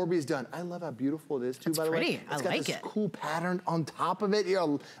it. Your Orbi is done. I love how beautiful it is, too, by the way. It's got this cool pattern on top of it. You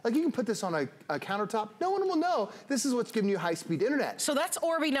know, like, you can put this on a countertop. No one will know this is what's giving you high-speed internet. So that's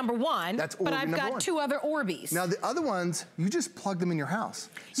Orbi number one. That's Orbi but I've got 2 other Orbis. Now, the other ones, you just plug them in your house.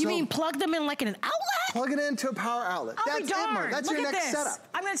 You mean plug them in like in an outlet? Plug it into a power outlet. I'll That's be darned. it, That's Look your at next this. setup.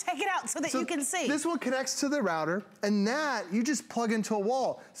 I'm gonna take it out so that you can see. This one connects to the router, and that you just plug into a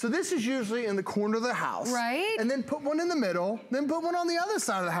wall. So this is usually in the corner of the house. Right. And then put one in the middle, then put one on the other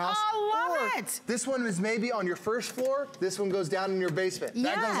side of the house. I love it. This one is maybe on your first floor, this one goes down in your basement.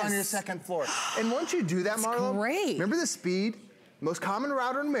 Yes. That goes on your second floor. And once you do that, Marlo, great. Remember the speed? Most common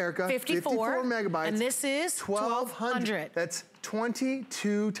router in America, 54 megabytes. And this is 1200. That's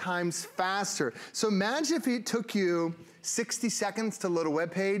 22 times faster. So imagine if it took you 60 seconds to load a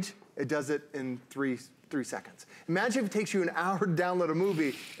web page, it does it in three seconds. Imagine if it takes you an hour to download a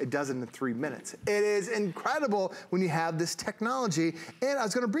movie, it does it in 3 minutes. It is incredible when you have this technology. And I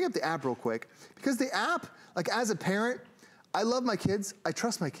was gonna bring up the app real quick, because the app, like as a parent, I love my kids, I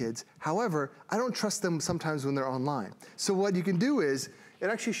trust my kids. However, I don't trust them sometimes when they're online. So what you can do is, it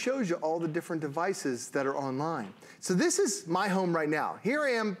actually shows you all the different devices that are online. So this is my home right now. Here I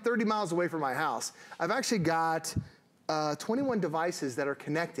am 30 miles away from my house. I've actually got 21 devices that are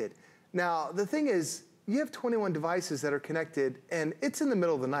connected. Now, the thing is, you have 21 devices that are connected, and it's in the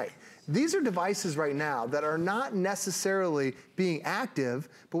middle of the night. These are devices right now that are not necessarily being active,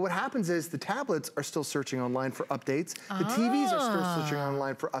 but what happens is the tablets are still searching online for updates. The TVs are still searching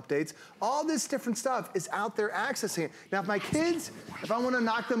online for updates. All this different stuff is out there accessing it. Now, if my kids, if I want to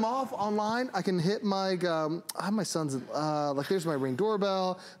knock them off online, I can hit my, I have my son's, like there's my Ring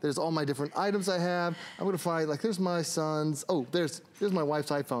doorbell, there's all my different items I have. I'm gonna find, like there's my son's, oh, there's my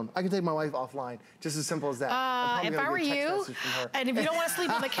wife's iPhone. I can take my wife offline, just as simple as that. If I were you, and if you don't want to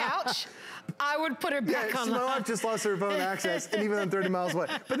sleep on the couch, I would put her back on. My wife just lost her phone access, and even though I'm 30 miles away.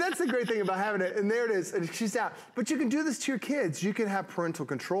 But that's the great thing about having it, and there it is, and she's out. But you can do this to your kids. You can have parental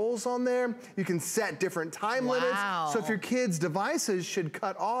controls on there. You can set different time limits. So if your kids' devices should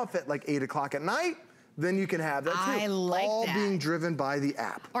cut off at like 8 o'clock at night, then you can have that too. I like all that. being driven by the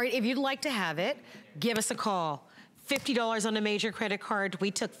app. All right, if you'd like to have it, give us a call. $50 on a major credit card. We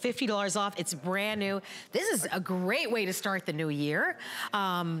took $50 off. It's brand new. This is a great way to start the new year.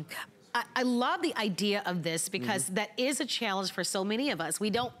 I love the idea of this because that is a challenge for so many of us. We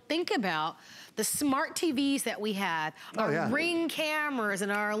don't think about the smart TVs that we have, our Ring cameras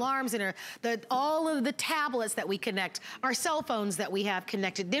and our alarms and all of the tablets that we connect, our cell phones that we have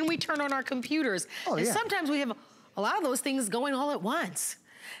connected. Then we turn on our computers. And sometimes we have a lot of those things going all at once.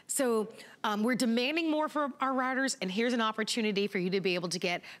 So we're demanding more for our routers, and here's an opportunity for you to be able to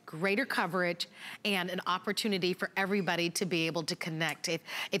get greater coverage and an opportunity for everybody to be able to connect.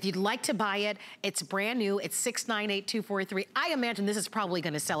 If you'd like to buy it, it's brand new. It's $698,243. I imagine this is probably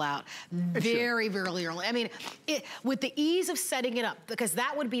going to sell out very, very early. I mean, with the ease of setting it up, because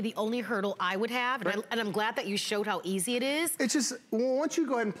that would be the only hurdle I would have, and I'm glad that you showed how easy it is. It's just, once you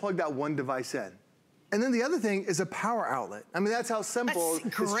go ahead and plug that one device in, and then the other thing is a power outlet. I mean, that's how simple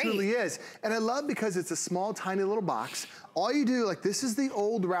this truly is. And I love because it's a small, tiny little box. All you do, like this is the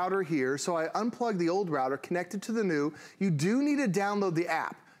old router here, so I unplug the old router, connect it to the new. You do need to download the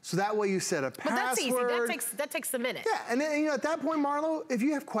app. So that way you set a password. But that's easy, that takes a minute. Yeah, and then, at that point, Marlo, if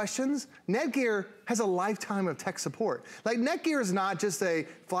you have questions, Netgear has a lifetime of tech support. Like Netgear is not just a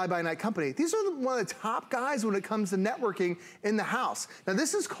fly-by-night company. These are one of the top guys when it comes to networking in the house. Now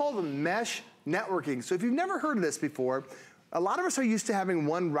this is called a mesh networking. So if you've never heard of this before, a lot of us are used to having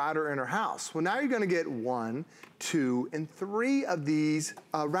one router in our house. Well, now you're gonna get 1, 2, and 3 of these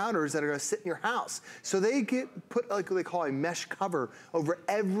routers that are gonna sit in your house. So they get put like what they call a mesh cover over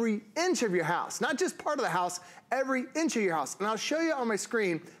every inch of your house. Not just part of the house, every inch of your house. And I'll show you on my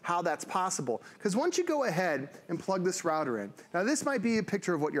screen how that's possible. Because once you go ahead and plug this router in, now this might be a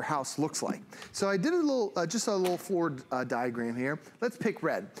picture of what your house looks like. So I did a little, just a little floor diagram here. Let's pick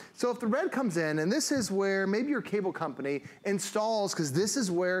red. So if the red comes in, and this is where maybe your cable company installs, because this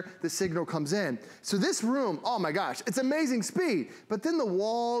is where the signal comes in. So this room, oh my gosh, it's amazing speed. But then the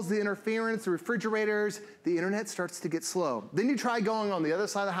walls, the interference, the refrigerators, the internet starts to get slow. Then you try going on the other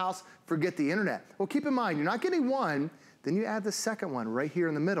side of the house, forget the internet. Well, keep in mind, you're not getting 1, Then you add the second one right here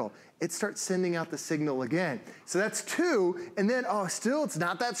in the middle. It starts sending out the signal again. So that's 2, and then, oh, still it's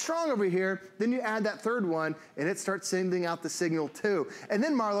not that strong over here. Then you add that third one, and it starts sending out the signal too. And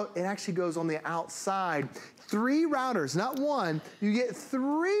then, Marlo, it actually goes on the outside. 3 routers, not 1. You get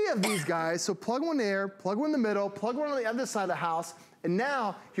 3 of these guys. So plug one there, plug one in the middle, plug one on the other side of the house, and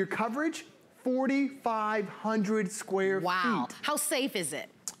now your coverage, 4,500 square feet. Wow. How safe is it?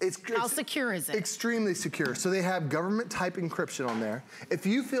 How secure is it? Extremely secure. So they have government type encryption on there. If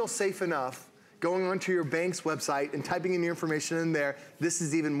you feel safe enough going onto your bank's website and typing in your information in there, this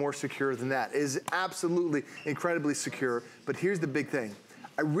is even more secure than that. It is absolutely incredibly secure. But here's the big thing.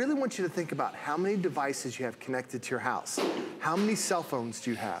 I really want you to think about how many devices you have connected to your house. How many cell phones do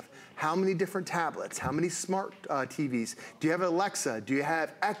you have? How many different tablets? How many smart TVs? Do you have Alexa? Do you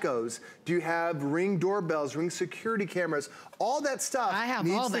have Echoes? Do you have Ring doorbells, Ring security cameras? All that stuff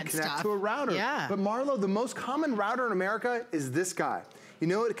needs to connect to a router. Yeah. But Marlo, the most common router in America is this guy. You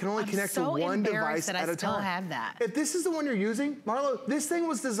know, it can only connect to one device at a time. I still have that. If this is the one you're using, Marlo, this thing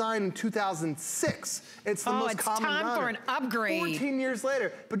was designed in 2006. It's the most common router. It's time for an upgrade. 14 years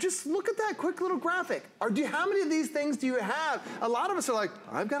later. But just look at that quick little graphic. How many of these things do you have? A lot of us are like,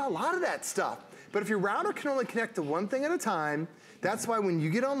 I've got a lot of that stuff. But if your router can only connect to one thing at a time, that's why when you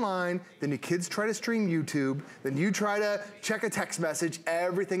get online, then your kids try to stream YouTube, then you try to check a text message,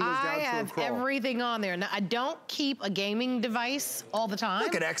 everything goes down to a crawl. I have everything on there. Now, I don't keep a gaming device all the time.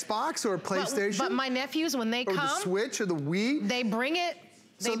 Like an Xbox or a PlayStation. But my nephews, when they come. Or the Switch or the Wii. They bring it.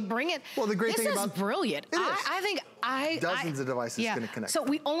 They bring it. Well, the great thing about this is brilliant. I think dozens of devices going to connect. So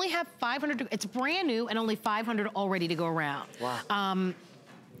we only have 500. It's brand new and only 500 all ready to go around. Wow.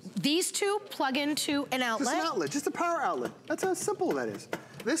 These 2 plug into an outlet. Just an outlet, just a power outlet. That's how simple that is.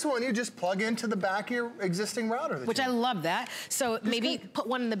 This one you just plug into the back of your existing router. Which I love that. So maybe put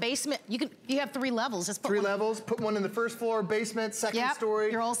one in the basement. You have 3 levels. Just put 3 levels. Put one in the first floor, basement, second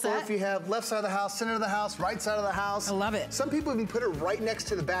story. You're all set. Or if you have left side of the house, center of the house, right side of the house. I love it. Some people even put it right next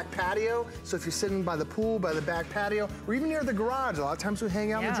to the back patio. So if you're sitting by the pool, by the back patio, or even near the garage, a lot of times we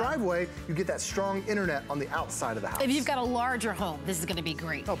hang out in the driveway, you get that strong internet on the outside of the house. If you've got a larger home, this is going to be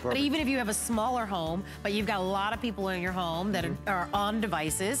great. But even if you have a smaller home, but you've got a lot of people in your home that are on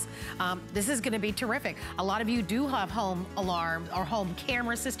devices, this is going to be terrific. A lot of you do have home alarms or home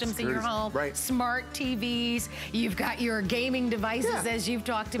camera systems in your home, smart TVs. You've got your gaming devices, as you've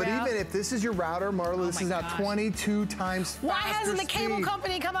talked about. But even if this is your router, Marlo, this is now 22 times faster. Why hasn't the cable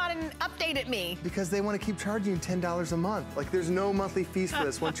company come out and updated me? Because they want to keep charging you $10 a month. Like, there's no monthly fees for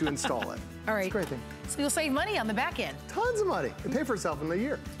this once you install it. All right. It's a great thing. So you'll save money on the back end. Tons of money. It pay for itself in a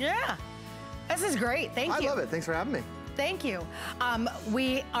year. Yeah. This is great. Thank you. I love it. Thanks for having me. Thank you.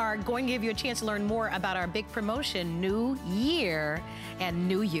 We are going to give you a chance to learn more about our big promotion, New Year and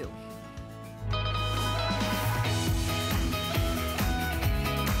New You.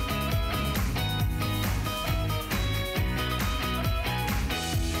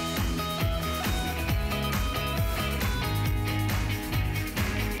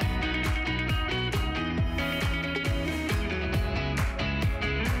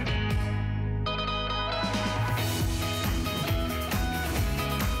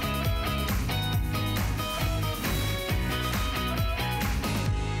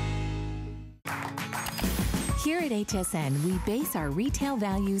 Here at HSN, we base our retail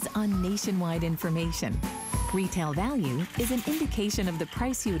values on nationwide information. Retail value is an indication of the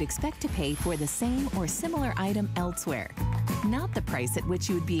price you would expect to pay for the same or similar item elsewhere, not the price at which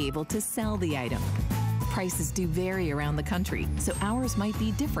you would be able to sell the item. Prices do vary around the country, so ours might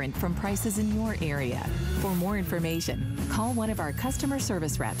be different from prices in your area. For more information, call one of our customer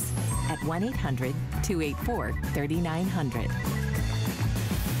service reps at 1-800-284-3900.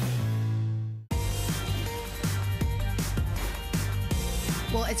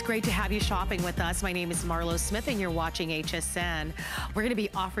 Well, it's great to have you shopping with us. My name is Marlo Smith, and you're watching HSN. We're going to be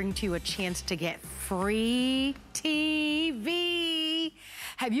offering to you a chance to get free TV.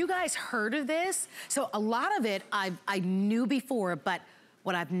 Have you guys heard of this? So a lot of it I knew before, but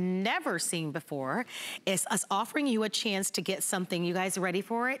what I've never seen before is us offering you a chance to get something. You guys ready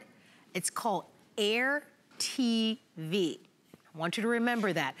for it? It's called Air TV. I want you to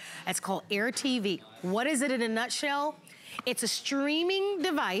remember that. It's called Air TV. What is it in a nutshell? It's a streaming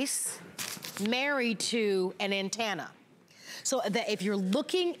device married to an antenna. So that if you're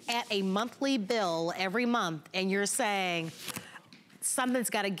looking at a monthly bill every month and you're saying, something's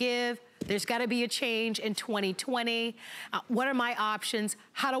gotta give, There's gotta be a change in 2020. What are my options?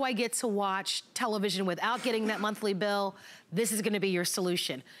 How do I get to watch television without getting that monthly bill? This is gonna be your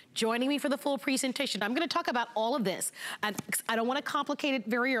solution. Joining me for the full presentation, I'm gonna talk about all of this. And I don't wanna complicate it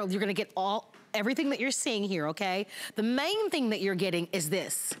very early. You're gonna get everything that you're seeing here, okay? The main thing that you're getting is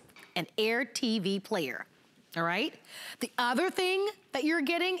this, an Air TV player. All right? The other thing that you're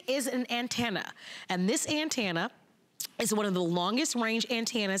getting is an antenna. And this antenna is one of the longest range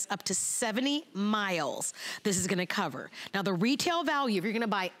antennas, up to 70 miles this is gonna cover. Now the retail value, if you're gonna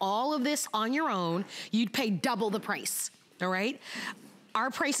buy all of this on your own, you'd pay double the price, all right? Our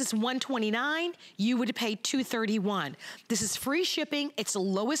price is $129, you would pay $231. This is free shipping, it's the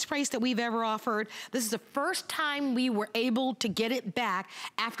lowest price that we've ever offered. This is the first time we were able to get it back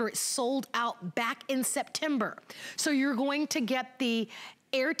after it sold out back in September. So you're going to get the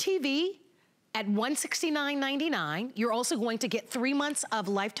Air TV at $169.99. You're also going to get 3 months of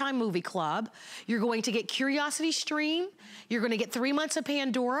Lifetime Movie Club. You're going to get Curiosity Stream. You're gonna get 3 months of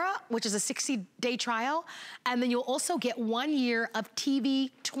Pandora, which is a 60-day trial. And then you'll also get 1 year of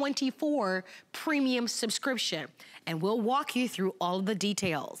TV 24 premium subscription. And we'll walk you through all of the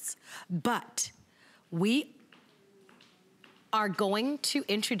details. But we are going to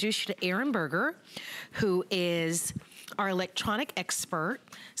introduce you to Aaron Berger, who is our electronic expert.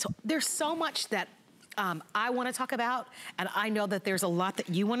 So there's so much that I wanna talk about, and I know that there's a lot that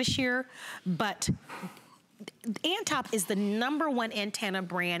you wanna share, but Antop is the #1 antenna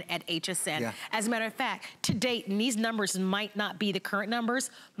brand at HSN. Yeah. As a matter of fact, to date, and these numbers might not be the current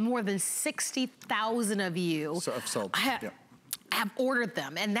numbers, more than 60,000 of you have ordered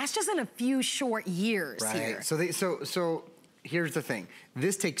them, and that's just in a few short years here. So here's the thing.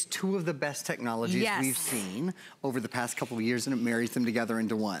 This takes two of the best technologies we've seen over the past couple of years, and it marries them together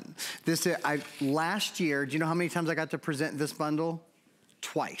into one. Last year, do you know how many times I got to present this bundle?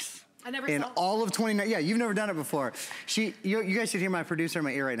 Twice. I never in saw all of 29, yeah, you've never done it before. You guys should hear my producer in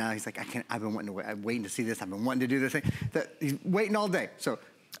my ear right now. He's like, I've been waiting to see this. I've been wanting to do this thing. He's waiting all day, so.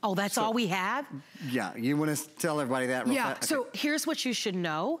 Oh, that's all we have? Yeah, you want to tell everybody that real fast? So here's what you should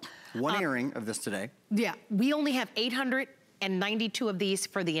know. One airing of this today. Yeah, we only have 892 of these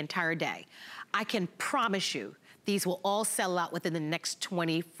for the entire day. I can promise you, these will all sell out within the next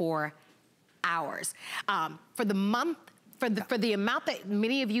 24 hours. For the month, for the amount that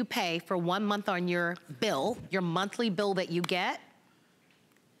many of you pay for 1 month on your bill, your monthly bill that you get,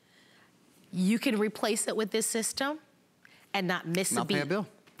 you can replace it with this system and not miss a beat. Not pay a bill.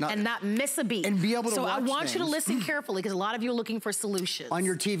 Not miss a beat. And be able to watch So I want things. you to listen carefully, because a lot of you are looking for solutions. On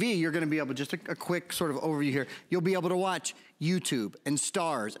your TV, you're gonna be able, just a quick sort of overview here, you'll be able to watch YouTube and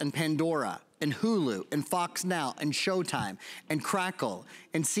Stars and Pandora and Hulu and Fox Now and Showtime and Crackle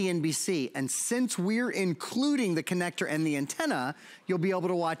and CNBC. And since we're including the connector and the antenna, you'll be able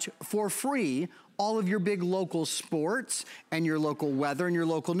to watch for free all of your big local sports and your local weather and your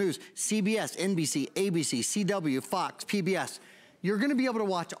local news. CBS, NBC, ABC, CW, Fox, PBS. You're gonna be able to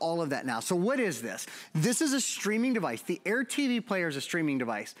watch all of that now. So what is this? This is a streaming device. The Air TV player is a streaming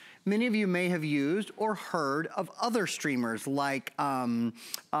device. Many of you may have used or heard of other streamers like Hulu.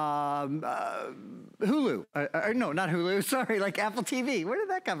 No, not Hulu, sorry, like Apple TV. Where did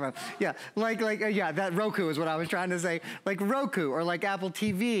that come from? Yeah, yeah, that Roku is what I was trying to say. Like Roku or like Apple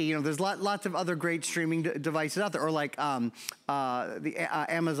TV. You know, there's lots of other great streaming devices out there. Or like the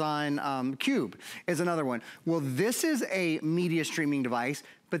Amazon Cube is another one. Well, this is a media streaming device,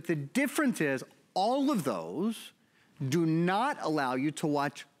 but the difference is all of those do not allow you to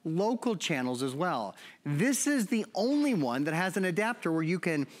watch local channels as well. This is the only one that has an adapter where you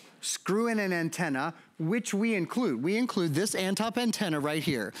can screw in an antenna, which we include. We include this Antop antenna right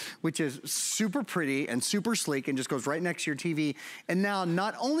here, which is super pretty and super sleek and just goes right next to your TV. And now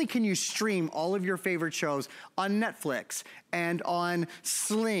not only can you stream all of your favorite shows on Netflix and on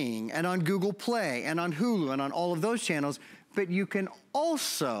Sling and on Google Play and on Hulu and on all of those channels, but you can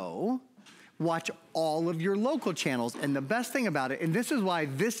also watch all of your local channels. And the best thing about it, and this is why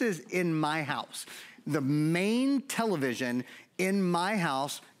this is in my house, the main television in my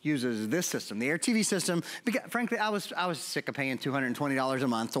house uses this system, the Air TV system, because frankly, I was sick of paying $220 a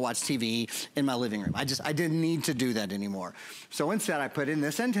month to watch TV in my living room. I didn't need to do that anymore. So instead, I put in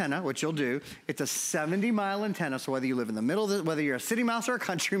this antenna, which you'll do. It's a 70-mile antenna, so whether you live in the middle of it, whether you're a city mouse or a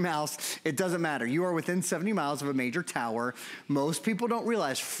country mouse, it doesn't matter. You are within 70 miles of a major tower. Most people don't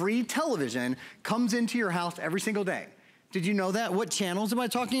realize free television comes into your house every single day. Did you know that? What channels am I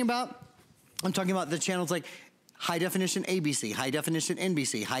talking about? I'm talking about the channels like high definition ABC, high definition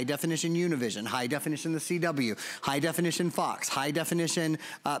NBC, high definition Univision, high definition the CW, high definition Fox, high definition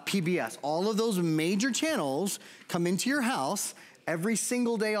PBS. All of those major channels come into your house every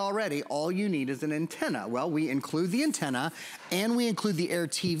single day already, all you need is an antenna. Well, we include the antenna and we include the Air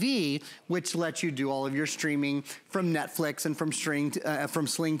TV, which lets you do all of your streaming from Netflix and from Sling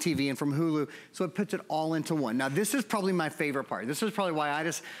TV and from Hulu. So it puts it all into one. Now, this is probably my favorite part. This is probably why I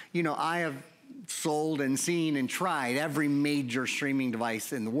just, you know, I have sold and seen and tried every major streaming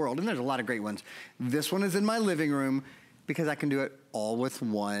device in the world, and there's a lot of great ones. This one is in my living room because I can do it all with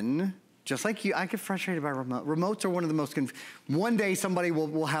one. Just like you, I get frustrated by remote. Remotes are one of the most, one day somebody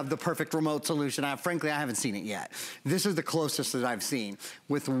will have the perfect remote solution. Frankly, I haven't seen it yet. This is the closest that I've seen.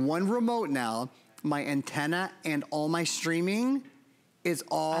 With one remote now, my antenna and all my streaming is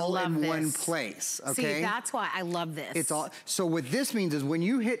all in one place, okay? See, that's why I love this. It's all, so what this means is when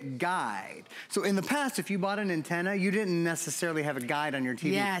you hit guide, so in the past, if you bought an antenna, you didn't necessarily have a guide on your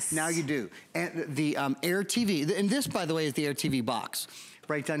TV. Yes. Now you do. And the Air TV, and this, by the way, is the Air TV box.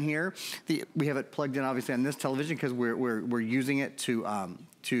 Right down here, we have it plugged in obviously on this television because we're using it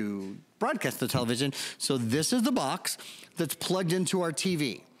to broadcast the television. So this is the box that's plugged into our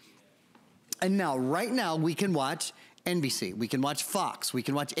TV. And now, right now, we can watch NBC, we can watch Fox, we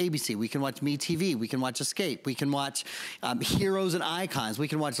can watch ABC, we can watch MeTV, we can watch Escape, we can watch Heroes and Icons, we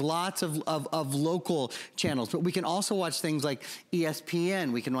can watch lots of local channels, but we can also watch things like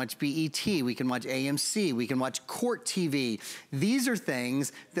ESPN, we can watch BET, we can watch AMC, we can watch Court TV. These are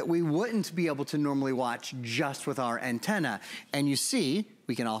things that we wouldn't be able to normally watch just with our antenna. And you see,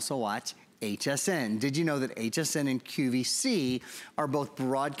 we can also watch HSN. Did you know that HSN and QVC are both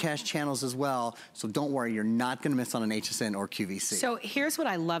broadcast channels as well? So don't worry, you're not gonna miss on an HSN or QVC. So here's what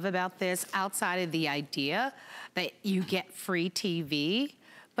I love about this, outside of the idea that you get free TV,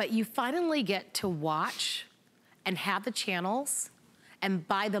 but you finally get to watch and have the channels and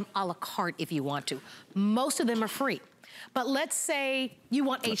buy them a la carte if you want to. Most of them are free. But let's say you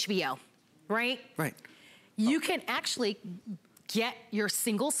want HBO, right? Right. You can actually get your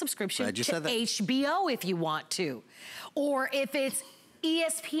single subscription to HBO if you want to. Or if it's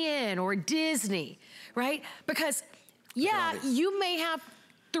ESPN or Disney, right? Because, yeah, you may have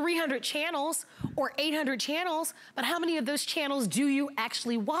 300 channels or 800 channels, but how many of those channels do you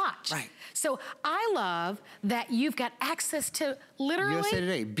actually watch? Right. So I love that you've got access to literally— USA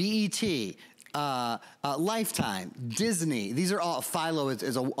Today, BET, Lifetime, Disney. These are all, Philo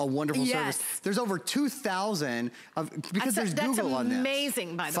is a wonderful service. There's over 2,000 because there's Google on this. That's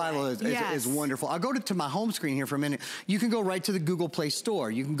amazing, by the way. Philo is wonderful. I'll go to my home screen here for a minute. You can go right to the Google Play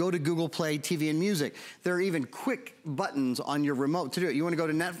Store. You can go to Google Play TV and Music. There are even quick buttons on your remote to do it. You want to go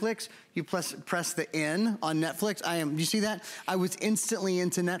to Netflix? You press the N on Netflix. Do you see that? I was instantly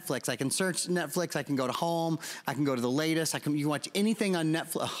into Netflix. I can search Netflix. I can go to home. I can go to the latest. You can watch anything on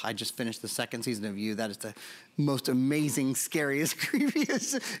Netflix. Oh, I just finished the second season of You. That is the most amazing, scariest,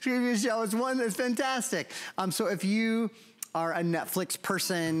 creepiest show. It's one that's fantastic. So if you are a Netflix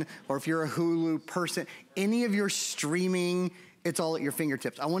person or if you're a Hulu person, any of your streaming, it's all at your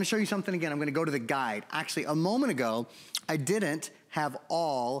fingertips. I want to show you something again. I'm going to go to the guide. Actually, a moment ago, I didn't have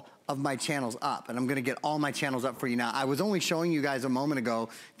all of my channels up, and I'm gonna get all my channels up for you now. I was only showing you guys a moment ago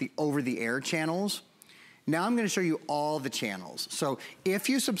the over-the-air channels. Now I'm gonna show you all the channels. So if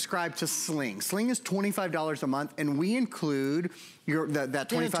you subscribe to Sling, Sling is $25 a month, and we include that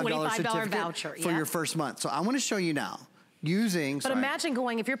 $25 certificate voucher, for your first month. So I wanna show you now, using— But imagine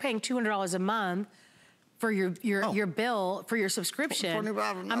going, if you're paying $200 a month, for your bill, for your subscription.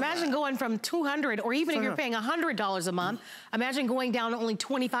 Imagine going from $200, or even if you're paying $100 a month, imagine going down to only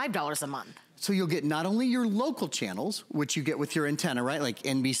 $25 a month. So you'll get not only your local channels, which you get with your antenna, right? Like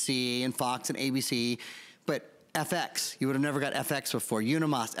NBC and Fox and ABC, but FX. You would have never got FX before.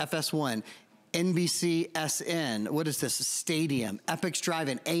 Unimos, FS1, NBC SN, what is this? Stadium, Epix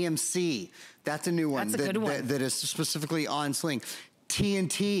Drive-In, AMC. That's a new one. That's a good one. That is specifically on Sling.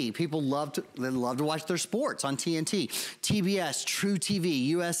 TNT, people love to watch their sports on TNT. TBS, True TV,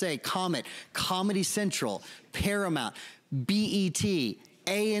 USA, Comet, Comedy Central, Paramount, BET,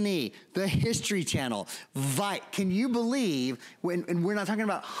 A&E, the History Channel, Can you believe, and we're not talking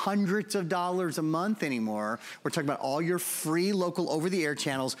about hundreds of dollars a month anymore, we're talking about all your free local over-the-air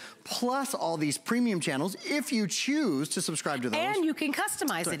channels, plus all these premium channels, if you choose to subscribe to those. And you can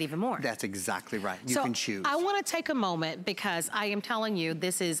customize it even more. That's exactly right, you can choose. I wanna take a moment, because I am telling you,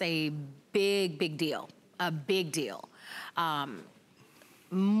 this is a big, big deal, a big deal.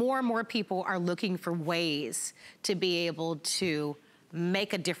 More and more people are looking for ways to be able to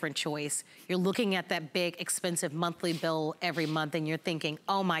make a different choice. You're looking at that big, expensive monthly bill every month and you're thinking,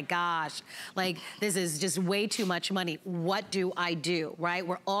 oh my gosh, like this is just way too much money. What do I do, right?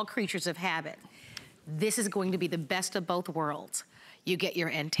 We're all creatures of habit. This is going to be the best of both worlds. You get your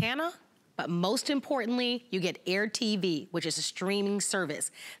antenna, But most importantly, you get Air TV, which is a streaming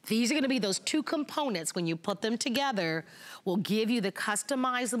service. These are gonna be those two components, when you put them together, will give you the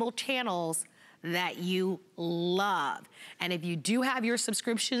customizable channels that you love. And if you do have your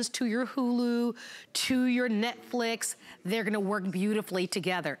subscriptions to your Hulu, to your Netflix, they're gonna work beautifully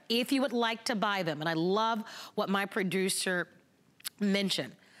together. If you would like to buy them, and I love what my producer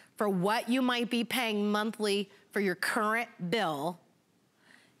mentioned, for what you might be paying monthly for your current bill,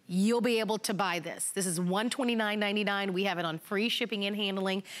 you'll be able to buy this. This is $129.99. We have it on free shipping and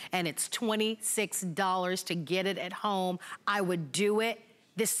handling, and it's $26 to get it at home. I would do it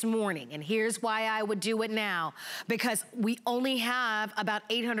this morning, and here's why I would do it now. Because we only have about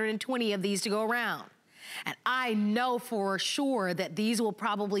 820 of these to go around. And I know for sure that these will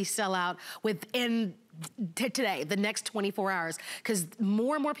probably sell out within today, the next 24 hours, because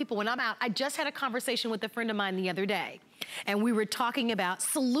more and more people, when I'm out, I just had a conversation with a friend of mine the other day, and we were talking about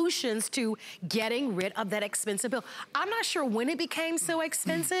solutions to getting rid of that expensive bill. I'm not sure when it became so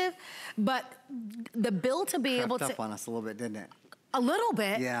expensive, but the bill to be able to— Crept up on us a little bit, didn't it? A little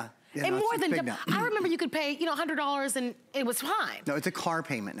bit. Yeah. Yeah, and no, more than, I remember you could pay, $100 and it was fine. No, it's a car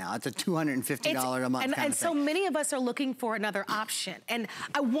payment now. It's a $250 a month And so many of us are looking for another option. And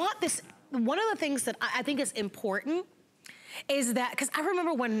I want this, one of the things that I think is important is that, because I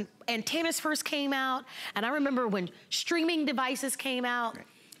remember when antennas first came out, and I remember when streaming devices came out,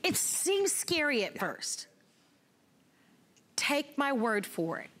 it seemed scary at first. Take my word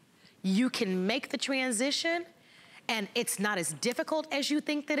for it. You can make the transition, and it's not as difficult as you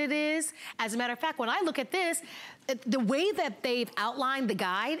think that it is. As a matter of fact, when I look at this, the way that they've outlined the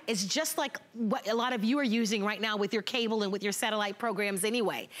guide is just like what a lot of you are using right now with your cable and with your satellite programs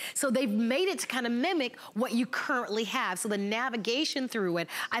anyway. So they've made it to kind of mimic what you currently have. So the navigation through it,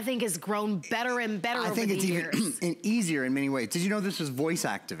 I think, has grown better and better over the years. I think it's even easier in many ways. Did you know this is voice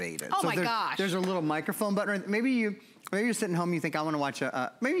activated? Oh, my gosh. There's a little microphone button. Maybe you're sitting home, you think, I want to watch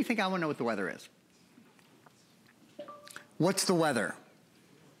maybe you think, I want to know what the weather is. What's the weather?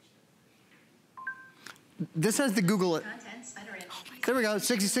 This has the Google it. There we go,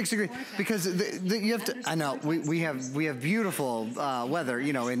 66 degrees. Because you have to, I know, we have beautiful weather,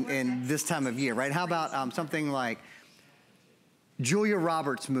 in this time of year, right? How about something like Julia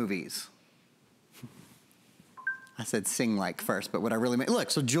Roberts movies? I said sing like first, but what I really meant, look,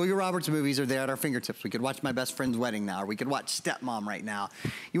 so Julia Roberts movies are there at our fingertips. We could watch My Best Friend's Wedding now, or we could watch Stepmom right now.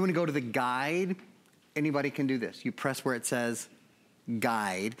 You want to go to the guide? Anybody can do this. You press where it says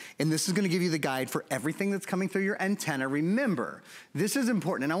guide, and this is going to give you the guide for everything that's coming through your antenna. Remember, this is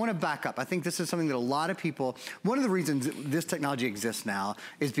important, and I want to back up. I think this is something that a lot of people, one of the reasons this technology exists now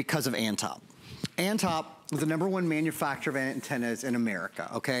is because of Antop. Antop is the #1 manufacturer of antennas in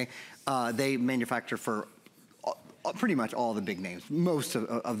America, okay? They manufacture for pretty much all the big names, most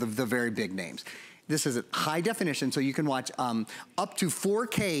of the very big names. This is a high definition, so you can watch up to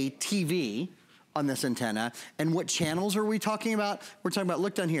 4K TV on this antenna. And what channels are we talking about? We're talking about,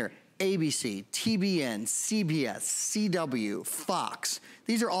 look down here, ABC, TBN, CBS, CW, Fox.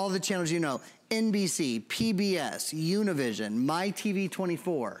 These are all the channels you know. NBC, PBS, Univision,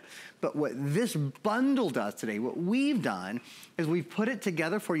 MyTV24. But what this bundle does today, what we've done, is we've put it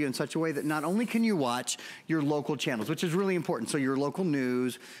together for you in such a way that not only can you watch your local channels, which is really important, so your local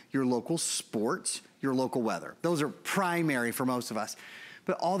news, your local sports, your local weather. Those are primary for most of us.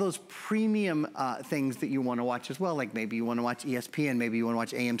 But all those premium things that you want to watch as well, like maybe you want to watch ESPN, maybe you want to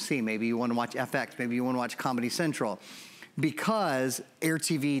watch AMC, maybe you want to watch FX, maybe you want to watch Comedy Central. Because Air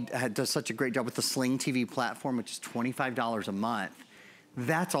TV does such a great job with the Sling TV platform, which is $25 a month,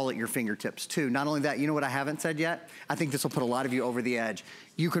 that's all at your fingertips too. Not only that, you know what I haven't said yet? I think this will put a lot of you over the edge.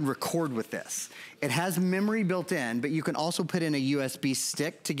 You can record with this. It has memory built in, but you can also put in a USB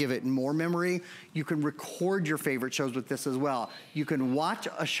stick to give it more memory. You can record your favorite shows with this as well. You can watch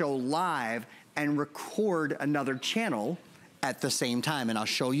a show live and record another channel at the same time. And I'll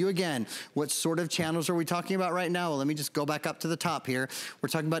show you again, what sort of channels are we talking about right now? Well, let me just go back up to the top here. We're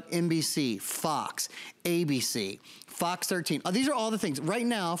talking about NBC, Fox, ABC, Fox 13. These are all the things. Right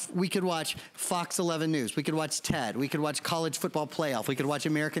now, we could watch Fox 11 News. We could watch TED. We could watch College Football Playoff. We could watch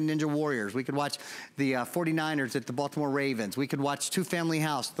American Ninja Warriors. We could watch the 49ers at the Baltimore Ravens. We could watch Two Family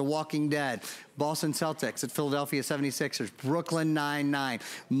House, The Walking Dead, Boston Celtics at Philadelphia 76ers, Brooklyn Nine-Nine,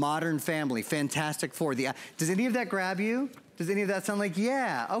 Modern Family, Fantastic Four. Does any of that grab you? Does any of that sound like,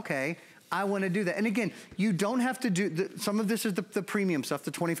 yeah, okay, I want to do that? And again, you don't have to do, some of this is the premium stuff, the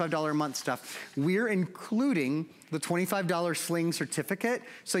 $25 a month stuff. We're including the $25 Sling certificate.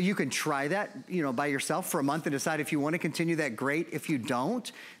 So you can try that, you know, by yourself for a month and decide if you want to continue that, great. If you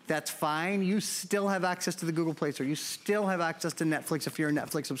don't, that's fine. You still have access to the Google Play Store. You still have access to Netflix if you're a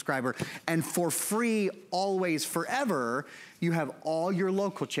Netflix subscriber. And for free, always, forever, you have all your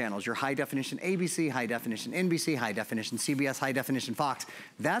local channels, your high definition ABC, high definition NBC, high definition CBS, high definition Fox.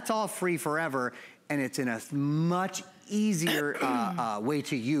 That's all free forever, and it's in a much easier way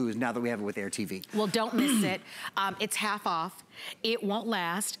to use now that we have it with Air TV. Well, don't miss it. It's half off. It won't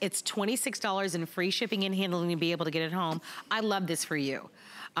last. It's $26 in free shipping and handling to be able to get it home. I love this for you.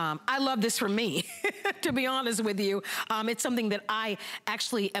 I love this for me, to be honest with you. It's something that I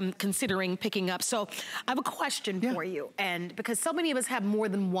actually am considering picking up. So I have a question for you. And because so many of us have more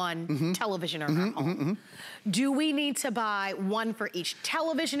than one television in our home, do we need to buy one for each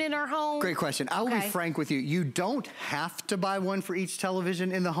television in our home? Great question. I will be frank with you. You don't have to buy one for each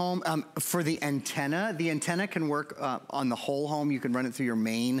television in the home. For the antenna can work on the whole home. You can run it through your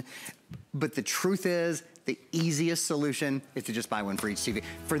main. But the truth is, the easiest solution is to just buy one for each TV.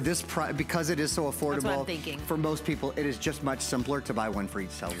 For this, because it is so affordable, that's what I'm thinking. For most people, it is just much simpler to buy one for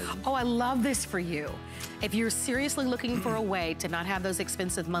each television. Oh, I love this for you. If you're seriously looking for a way to not have those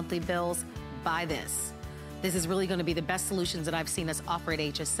expensive monthly bills, buy this. This is really going to be the best solutions that I've seen us offer at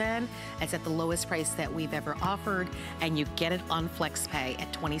HSN. It's at the lowest price that we've ever offered, and you get it on FlexPay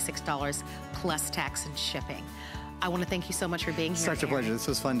at $26 plus tax and shipping. I want to thank you so much for being here. Such a pleasure. This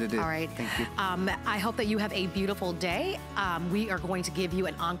was fun to do. All right. Thank you. I hope that you have a beautiful day. We are going to give you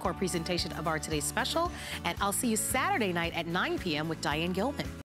an encore presentation of our today's special, and I'll see you Saturday night at 9 p.m. with Diane Gilman.